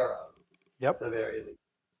aware of. Yep. At the very least.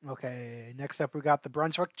 Okay, next up we got the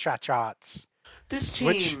Brunswick Chatots. This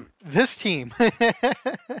team team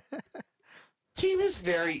is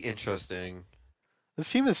very interesting. This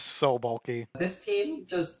team is so bulky. This team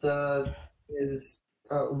just is.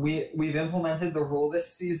 We've implemented the rule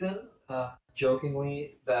this season,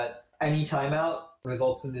 jokingly, that any timeout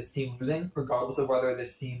results in this team losing, regardless of whether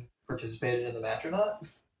this team participated in the match or not.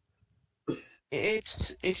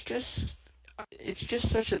 It's just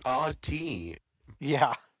such an odd team.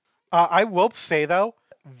 Yeah. I will say, though,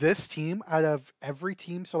 this team, out of every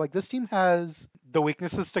team, so, like, this team has the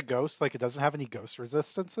weaknesses to Ghost, like, it doesn't have any Ghost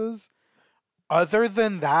resistances. Other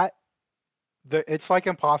than that, it's, like,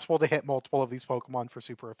 impossible to hit multiple of these Pokemon for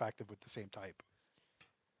super effective with the same type.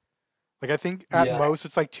 Like, I think at most,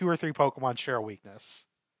 it's, like, 2 or 3 Pokemon share a weakness.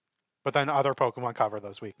 But then other Pokemon cover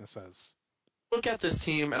those weaknesses. Look at this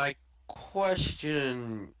team, and I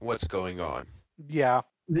question what's going on. Yeah.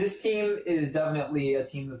 This team is definitely a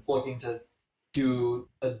team that's looking to do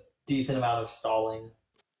a decent amount of stalling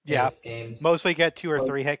in its games. Mostly get 2 or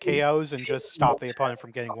 3 hit KOs and just stop the opponent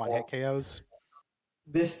from getting 1 hit KOs.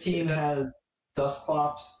 This team has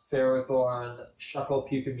Dusclops, Ferrothorn, Shuckle,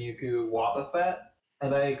 Pyukumuku, Wobbuffet,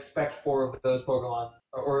 and I expect 4 of those Pokemon,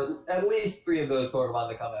 or at least 3 of those Pokemon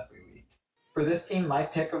to come every week. For this team, my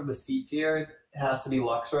pick of the C tier has to be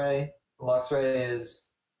Luxray. Luxray is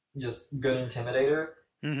just good Intimidator.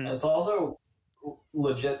 Mm-hmm. And it's also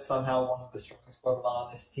legit somehow one of the strongest Pokemon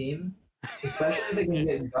on this team. Especially if it can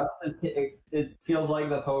get guts, it feels like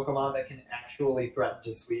the Pokemon that can actually threaten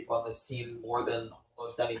to sweep on this team more than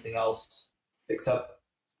almost anything else, except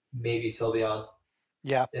maybe Sylveon.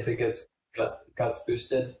 Yeah. If it gets guts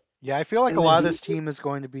boosted. Yeah, I feel like a lot of this team is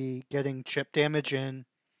going to be getting chip damage in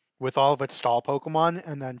with all of its stall Pokemon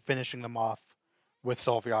and then finishing them off with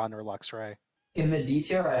Sylveon or Luxray. In the D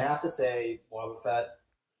tier, I have to say Wobbuffet.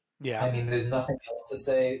 Yeah. I mean, there's nothing else to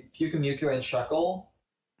say. Pyukumuku and Shuckle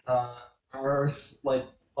are, like,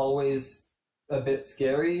 always a bit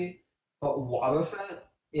scary, but Wobbuffet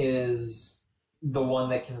is the one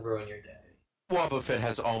that can ruin your day. Wobbuffet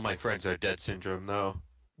has all my friends are dead syndrome, though.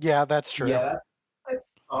 Yeah, that's true. Yeah, that's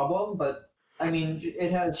a problem, but, I mean,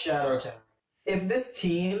 it has Shadow Town. If this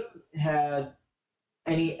team had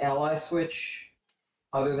any ally switch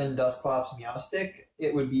other than Dusclops Meowstic,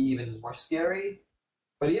 it would be even more scary.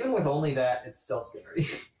 But even with only that, it's still scary.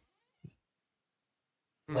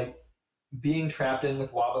 Like, being trapped in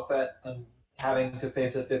with Wobbuffet and having to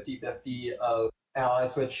face a 50-50 of ally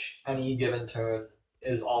switch any given turn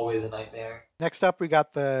is always a nightmare. Next up, we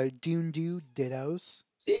got the Dunedoo Dittos.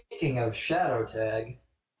 Speaking of Shadow Tag...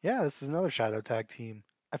 Yeah, this is another Shadow Tag team.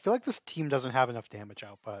 I feel like this team doesn't have enough damage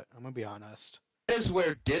output, I'm going to be honest. That is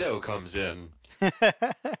where Ditto comes in.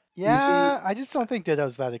 Yeah, I just don't think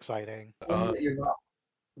Ditto's that exciting. You're not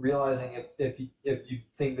realizing if you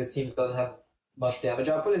think this team doesn't have much damage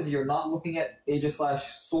output is you're not looking at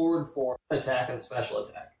Aegislash-Sword for attack and special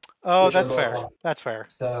attack. Oh, that's fair. That's fair.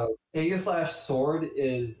 So Aegislash-Sword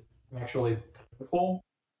is actually powerful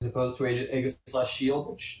as opposed to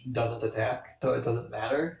Aegislash-Shield, which doesn't attack, so it doesn't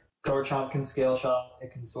matter. Garchomp can Scale Shot,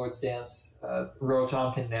 it can Sword Stance,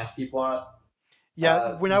 Rotom can Nasty Plot.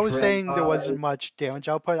 Yeah, when I was saying there wasn't much damage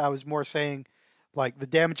output, I was more saying, like, the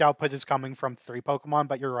damage output is coming from 3 Pokemon,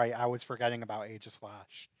 but you're right, I was forgetting about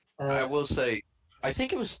Aegislash. I will say, I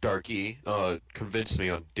think it was Starkey convinced me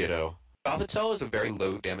on Ditto. Gothitelle is a very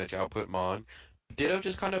low damage output mon. Ditto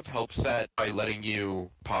just kind of helps that by letting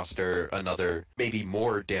you posture another, maybe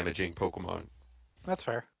more damaging Pokemon. That's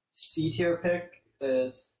fair. C tier pick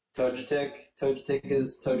is Togetic. Togetic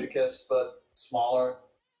is Togekiss, but smaller.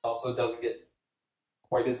 Also doesn't get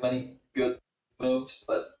quite as many good moves,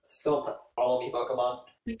 but still follow me Pokemon.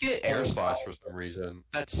 You get Air Slash for some reason.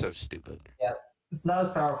 That's so stupid. Yeah, it's not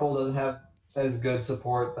as powerful, doesn't have as good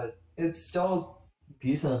support, but it's still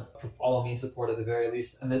decent for follow me support at the very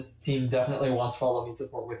least. And this team definitely wants follow me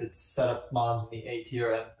support with its setup mons in the A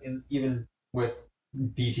tier and even with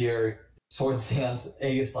B tier Sword Stance,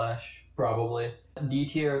 Aegislash, probably. D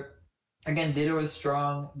tier, again, Ditto is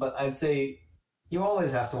strong, but I'd say You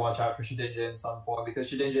always have to watch out for Shedinja in some form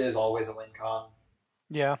because Shedinja is always a win con.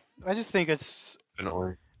 Yeah, I just think it's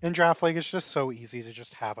Definitely. in Draft League. It's just so easy to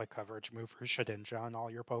just have a coverage move for Shedinja on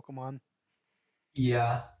all your Pokemon.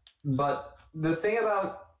 Yeah, but the thing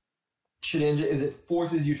about Shedinja is it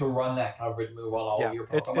forces you to run that coverage move on all of your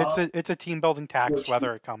Pokemon. It's a team building tax Which-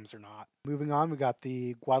 whether it comes or not. Moving on, we got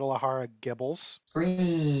the Guadalajara Gibbles.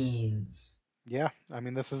 Screens. Yeah, I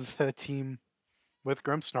mean this is a team with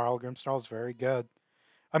Grimmsnarl. Grimmsnarl's very good.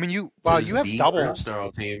 I mean you have double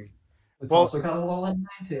Grimmsnarl team. It's also got Alolan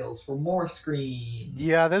Ninetales for more screen.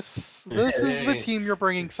 Yeah, this is the team you're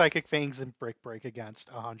bringing Psychic Fangs and Brick Break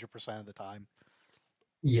against 100% of the time.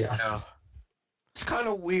 Yeah. It's kind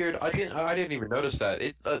of weird. I didn't even notice that.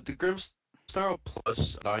 The Grimmsnarl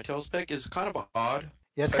plus Ninetales pick is kind of odd.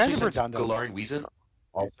 Yeah, it's kind of Especially since redundant. Galarian Weezing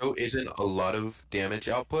also isn't a lot of damage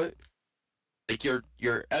output. Like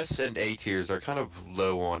your S and A tiers are kind of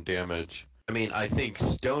low on damage. I mean, I think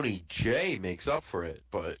Stony J makes up for it,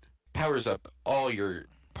 but powers up all your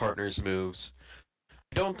partner's moves.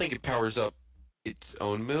 I don't think it powers up its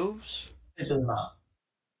own moves. It does not.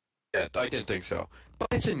 Yeah, I didn't think so. But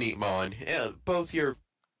it's a neat mon. Yeah, both your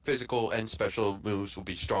physical and special moves will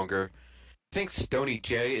be stronger. I think Stony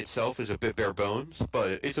J itself is a bit bare bones,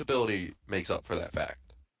 but its ability makes up for that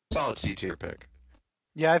fact. Solid C tier pick.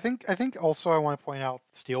 Yeah, I think also I want to point out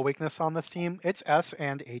Steel weakness on this team. Its S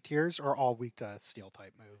and A tiers are all weak to Steel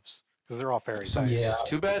type moves because they're all fairy types. Yeah.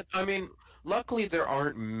 Too bad. I mean, luckily there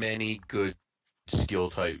aren't many good skill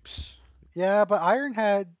types. Yeah, but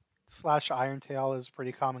Ironhead / Irontail is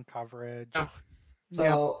pretty common coverage. Yeah.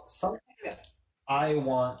 So something that I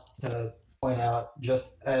want to point out,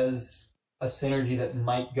 just as a synergy that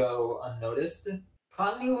might go unnoticed,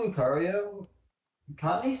 Cottonee Lucario,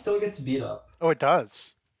 Cottonee still gets beat up. Oh, it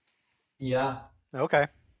does. Yeah. Okay.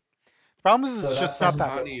 The problem is So it's just that's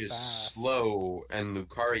not that Cottonee is fast. slow and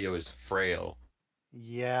Lucario is frail.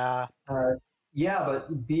 Yeah. Yeah,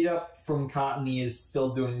 but beat up from Cottonee is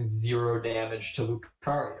still doing 0 damage to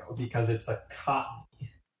Lucario because it's a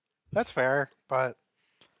Cottonee. That's fair, but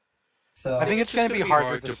So I think it's going to be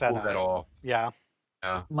harder to set pull up. that off. Yeah.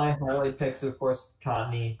 my highlight picks, of course,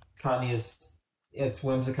 Cottonee. Cottonee it's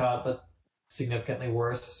Whimsicott, but significantly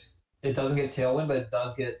worse. It doesn't get Tailwind, but it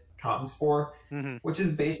does get Cotton Spore, which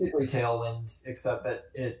is basically Tailwind, except that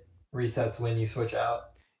it resets when you switch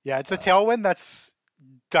out. Yeah, it's a Tailwind that's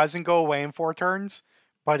doesn't go away in 4 turns,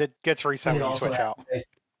 but it gets reset when you switch out.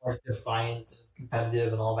 Like Defiant,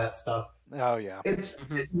 competitive, and all that stuff. Oh yeah. It's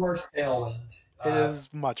worse Tailwind. It is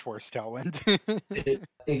much worse Tailwind.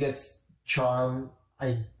 It gets Charm.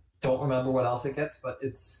 I don't remember what else it gets, but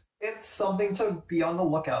it's something to be on the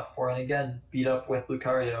lookout for. And again, beat up with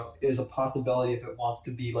Lucario is a possibility if it wants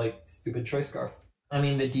to be like stupid Choice Scarf. I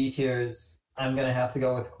mean, the D tiers, I'm going to have to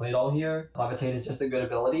go with Claydol here. Levitate is just a good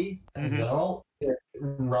ability in general. It's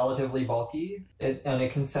relatively bulky, and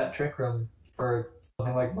it can set Trick Room for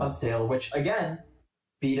something like Mudsdale, which, again,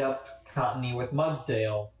 beat up Cottonee with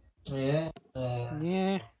Mudsdale. Yeah.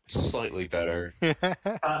 Slightly better.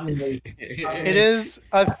 Cottonee It is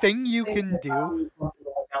a thing you can do. Look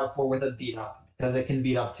out for with a beat up, because it can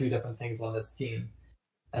beat up 2 different things on this team,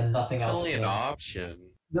 and nothing else. Only an option.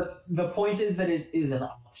 The point is that it is an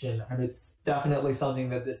option, and it's definitely something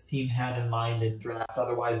that this team had in mind in draft.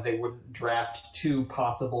 Otherwise, they wouldn't draft 2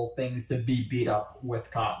 possible things to be beat up with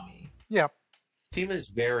Cottonee. Yeah. Team is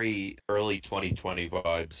very early 2020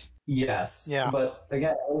 vibes. Yes. Yeah. But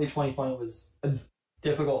again, early 2020 was a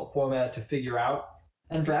difficult format to figure out,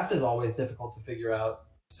 and draft is always difficult to figure out.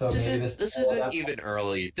 So maybe this isn't even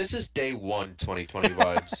early. This is day 1 2020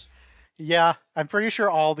 vibes. Yeah, I'm pretty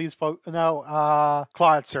sure all these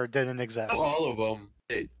Clawitzer didn't exist. All of them.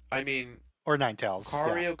 Or Ninetales.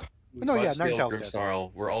 Lucario, Ninetales did.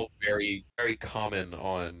 Grimmsnarl were all very, very common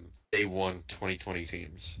on day 1 2020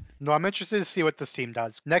 teams. No, I'm interested to see what this team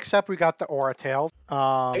does. Next up, we got the Aura Tails.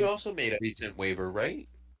 They also made a recent waiver, right?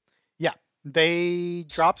 Yeah, they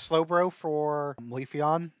dropped Slowbro for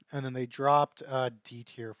Leafeon, and then they dropped D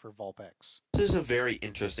tier for Vulpix. This is a very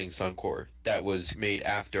interesting Suncore that was made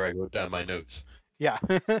after I wrote down my notes. Yeah.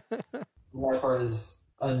 Liepard is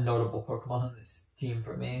a notable Pokemon on this team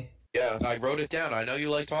for me. Yeah, I wrote it down. I know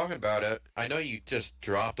you like talking about it. I know you just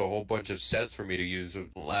dropped a whole bunch of sets for me to use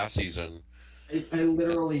last season. I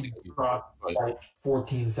literally dropped like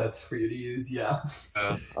 14 sets for you to use, yeah.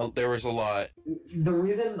 There was a lot. The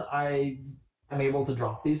reason I am able to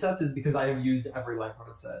drop these sets is because I have used every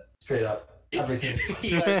Liepard set, straight up. Every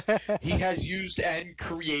single one. he has used and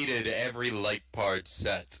created every Liepard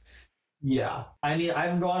set. Yeah. I mean,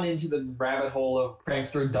 I've gone into the rabbit hole of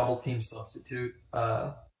Prankster Double Team Substitute.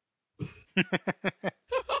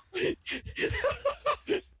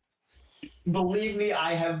 Believe me,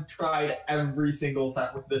 I have tried every single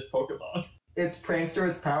set with this Pokemon. It's Prankster,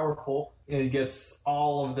 it's powerful. It gets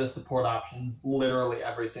all of the support options, literally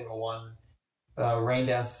every single one. Rain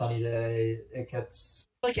Dance, Sunny Day, it gets...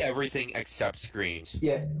 Like everything except screens.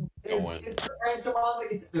 Yeah. It's the Prankster one that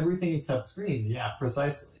gets everything except screens, yeah,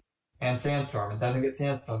 precisely. And Sandstorm. It doesn't get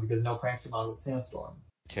Sandstorm because no Prankster model gets Sandstorm.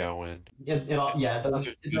 Tailwind. It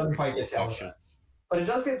doesn't quite get Tailwind. But it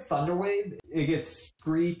does get Thunder Wave, it gets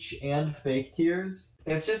Screech and Fake Tears.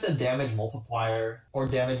 It's just a damage multiplier, or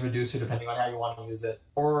damage reducer depending on how you want to use it.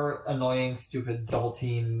 Or annoying, stupid double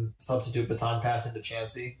team substitute baton pass into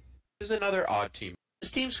Chansey. This is another odd team.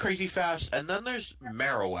 This team's crazy fast, and then there's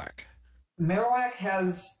Marowak. Marowak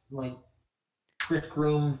has, like, Trick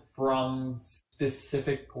Room from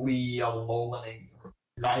specifically a Alolan,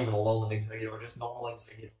 not even Alolan Executor, just normal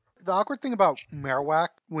Executor. The awkward thing about Marowak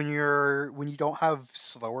when you don't have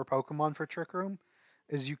slower Pokemon for Trick Room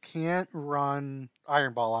is you can't run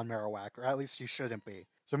Iron Ball on Marowak, or at least you shouldn't be.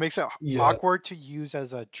 So it makes it awkward to use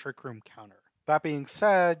as a Trick Room counter. That being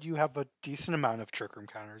said, you have a decent amount of Trick Room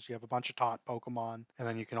counters. You have a bunch of taunt Pokemon, and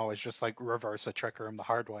then you can always just like reverse a Trick Room the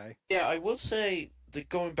hard way. Yeah, I will say that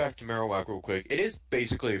going back to Marowak real quick, it is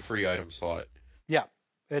basically a free item slot. Yeah,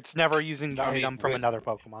 it's never using the item from another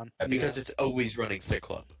Pokemon. Because it's always running Thick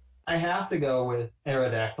Club. I have to go with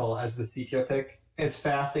Aerodactyl as the C tier pick. It's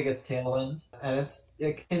fast, it gets Tailwind, and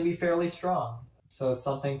it can be fairly strong. So it's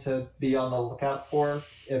something to be on the lookout for.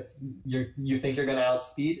 If you think you're going to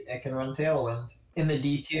outspeed, it can run Tailwind. In the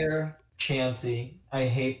D tier, Chansey. I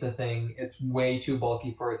hate the thing. It's way too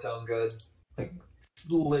bulky for its own good. Like,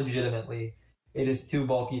 legitimately, it is too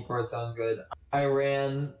bulky for its own good. I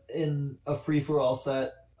ran in a free-for-all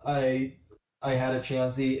set. I had a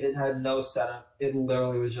Chansey. It had no setup. It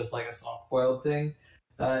literally was just like a soft-boiled thing.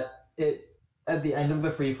 At the end of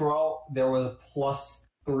the free-for-all, there was a +3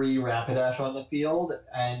 Rapidash on the field,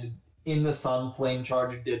 and in the sun, Flame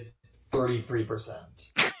Charge did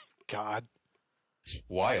 33%. God. It's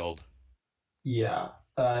wild. Yeah.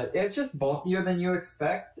 It's just bulkier than you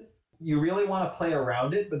expect. You really want to play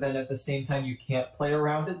around it, but then at the same time, you can't play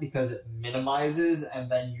around it because it minimizes, and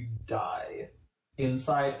then you die.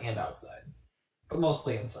 Inside and outside. But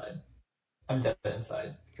mostly inside. I'm dead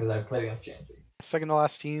inside because I've played against Chansey. Second to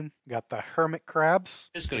last team, got the Hermit Crabs.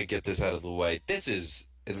 Just going to get this out of the way. This is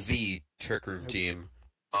the Trick Room team.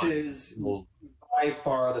 This is by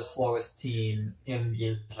far the slowest team in the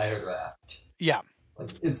entire draft. Yeah. Like,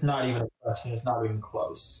 it's not even a question. It's not even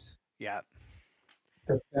close. Yeah.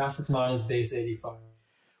 The fastest mon is base 85.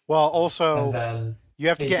 Well, also, and then you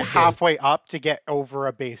have to get halfway up to get over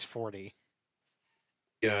a base 40.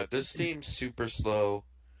 Yeah, this team's super slow.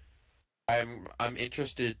 I'm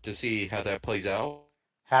interested to see how that plays out.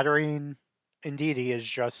 Hatterene, Indeedee is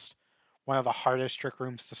just one of the hardest Trick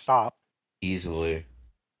Rooms to stop. Easily.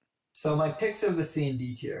 So my picks are the C and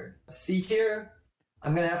D tier. C tier,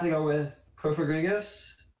 I'm going to have to go with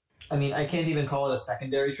Profagrigus. I mean, I can't even call it a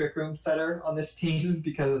secondary Trick Room setter on this team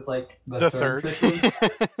because it's like the third Trick Room.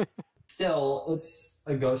 Still, it's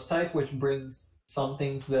a Ghost type, which brings some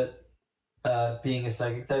things that being a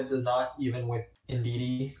Psychic type does not, even with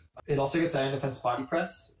Indeedee. It also gets Iron Defense Body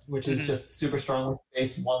Press, which is just super strong with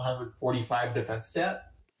base 145 defense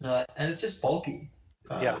stat. And it's just bulky.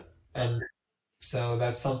 And so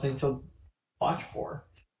that's something to watch for.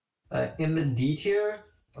 In the D tier,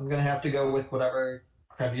 I'm going to have to go with whatever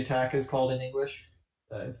Crabutak is called in English.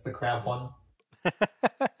 It's the crab one.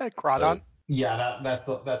 Crawdon? Yeah, that's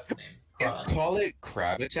the name. Crawdon. Call it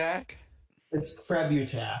Crab Attack? It's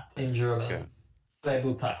Crabutak in German.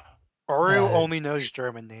 Crabutak. Oru only knows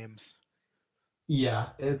German names. Yeah,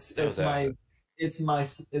 it's my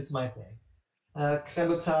thing.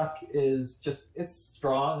 Crabutak is just, it's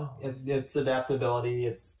strong. It's adaptability.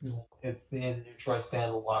 It's in neutral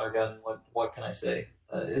span water gun. What can I say?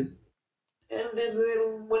 And then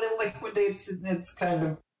when it liquidates, it's kind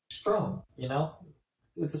of strong. You know,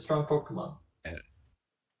 it's a strong Pokemon.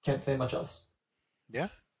 Can't say much else. Yeah.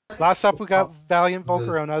 Last up, we got Valiant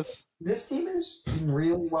Volcaronas. This team is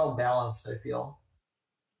really well balanced, I feel.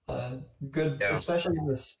 Good, especially in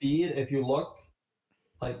the speed. If you look,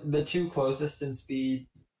 like the two closest in speed,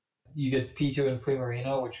 you get P2 and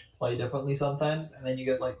Primarina, which play differently sometimes, and then you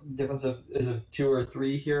get like difference of 2 or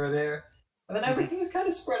 3 here or there, and then everything is kind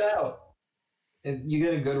of spread out. And you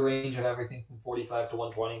get a good range of everything from 45 to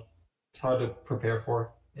 120. It's hard to prepare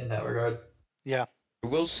for in that regard. Yeah. I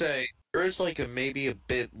will say, there is like maybe a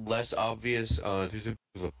bit less obvious, there's a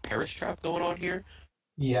Perish Trap going on here.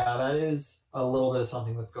 Yeah, that is a little bit of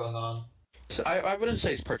something that's going on. I wouldn't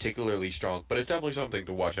say it's particularly strong, but it's definitely something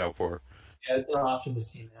to watch out for. Yeah, it's an option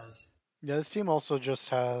this team has. Yeah, this team also just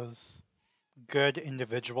has good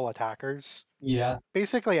individual attackers. Yeah,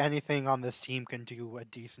 Basically anything on this team can do a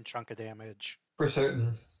decent chunk of damage. for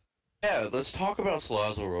certain. Yeah, let's talk about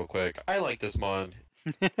Salazzle real quick. I like this mon.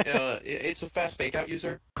 It's a fast fake out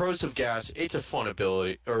user. Pros of gas, it's a fun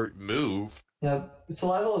ability, or move. Yeah,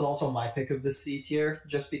 Salazzle is also my pick of the C tier,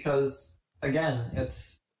 just because, again,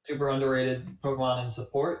 it's super underrated Pokemon in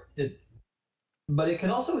support. But it can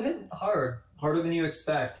also hit harder than you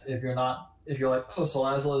expect if you're like, oh,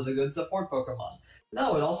 Salazzle is a good support Pokemon.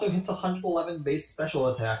 No, it also hits 111 base special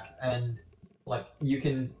attack, and like you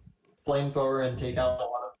can flamethrower and take out a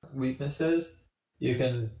lot of weaknesses. It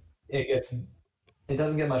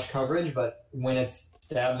doesn't get much coverage, but when its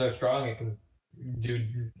stabs are strong, it can do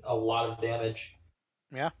a lot of damage.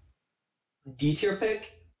 Yeah. D tier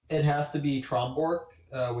pick, it has to be Trombork,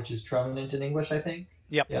 which is Trevenant in English, I think.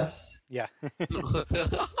 Yep. Yes. Yeah. Couple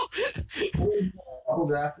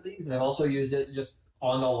draft these, and I've also used it just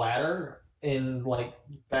on the ladder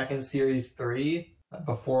back in Series 3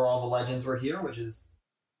 before all the legends were here,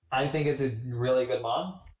 I think it's a really good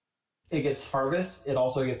mod. It gets Harvest, it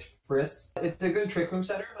also gets Frisk. It's a good Trick Room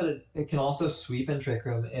setter, but it can also sweep in Trick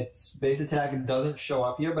Room. Its base attack doesn't show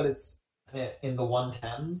up here, but it's in the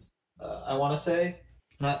 110s, I want to say.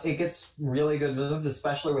 It gets really good moves,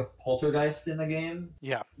 especially with Poltergeist in the game.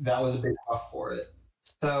 Yeah. That was a big buff for it.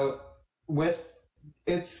 So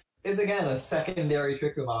it's again a secondary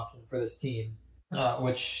Trick Room option for this team,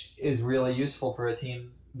 which is really useful for a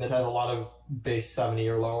team that has a lot of base 70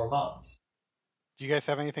 or lower mobs. Do you guys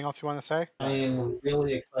have anything else you want to say? I am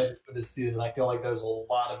really excited for this season. I feel like there's a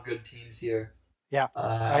lot of good teams here. Yeah,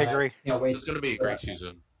 I agree. It's going to be a great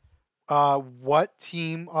season. What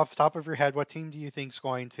team, off the top of your head, what team do you think is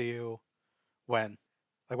going to win?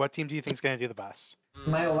 Like, what team do you think is going to do the best?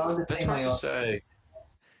 Am I allowed to say my own? Say.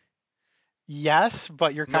 Yes,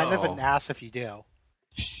 but you're kind of an ass if you do.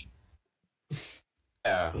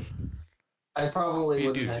 Yeah. I probably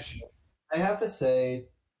wouldn't. I have to say,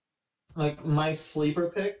 like, my sleeper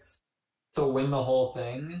picks to win the whole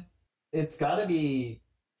thing, it's got to be,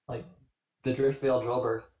 like, the Driftviel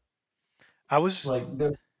Drilbur. I was... Like,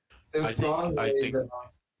 they're strong ways that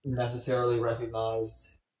not necessarily recognized,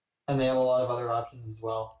 and they have a lot of other options as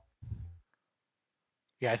well.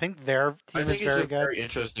 Yeah, I think their team is very good. I think it's a very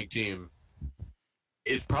interesting team.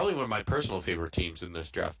 It's probably one of my personal favorite teams in this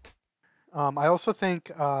draft. I also think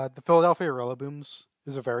the Philadelphia Rillabooms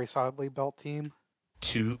is a very solidly built team.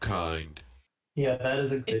 Too kind. Yeah, that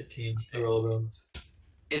is a great team, the Rillabooms.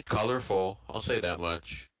 It's colorful, I'll say that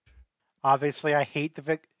much. Obviously, I hate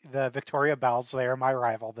the Victoria Bells. They are my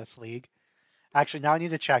rival this league. Actually, now I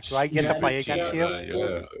need to check. Do I get to play against you?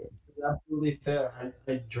 Yeah. Absolutely fair.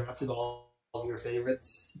 I drafted all of your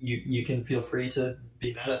favorites. You can feel free to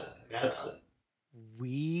be mad about it.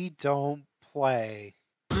 We don't play.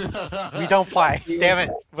 We don't play. Damn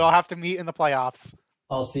it. We'll have to meet in the playoffs.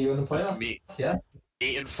 I'll see you in the playoffs. Meet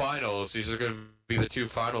in finals. These are going to be the two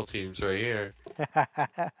final teams right here.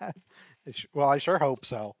 Well, I sure hope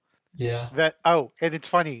so. Yeah. And it's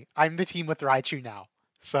funny. I'm the team with Raichu now.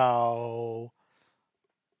 So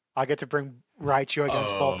I get to bring Raichu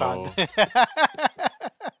against Bolton. I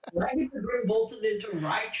get to bring Bolton into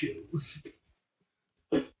Raichu.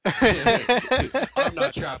 I'm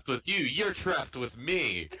not trapped with you. You're trapped with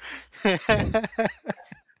me.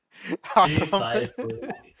 Awesome.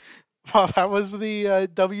 Well, that was the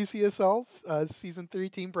WCSL Season 3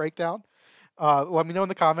 team breakdown. Let me know in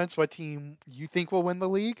the comments what team you think will win the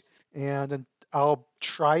league. And I'll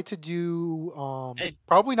try to do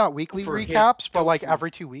probably not weekly recaps, but like every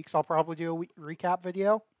 2 weeks I'll probably do a recap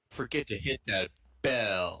video. Forget to hit that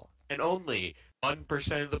bell. And only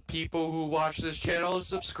 1% of the people who watch this channel is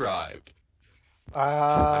subscribed.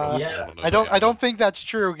 I don't think that's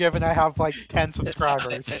true, given I have like 10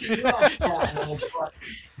 subscribers.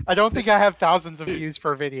 I don't think I have thousands of views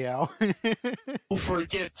per video. Don't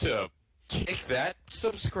forget to kick that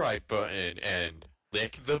subscribe button and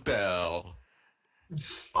lick the bell.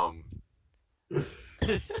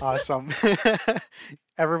 Awesome.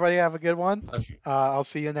 Everybody have a good one. I'll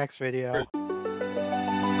see you next video.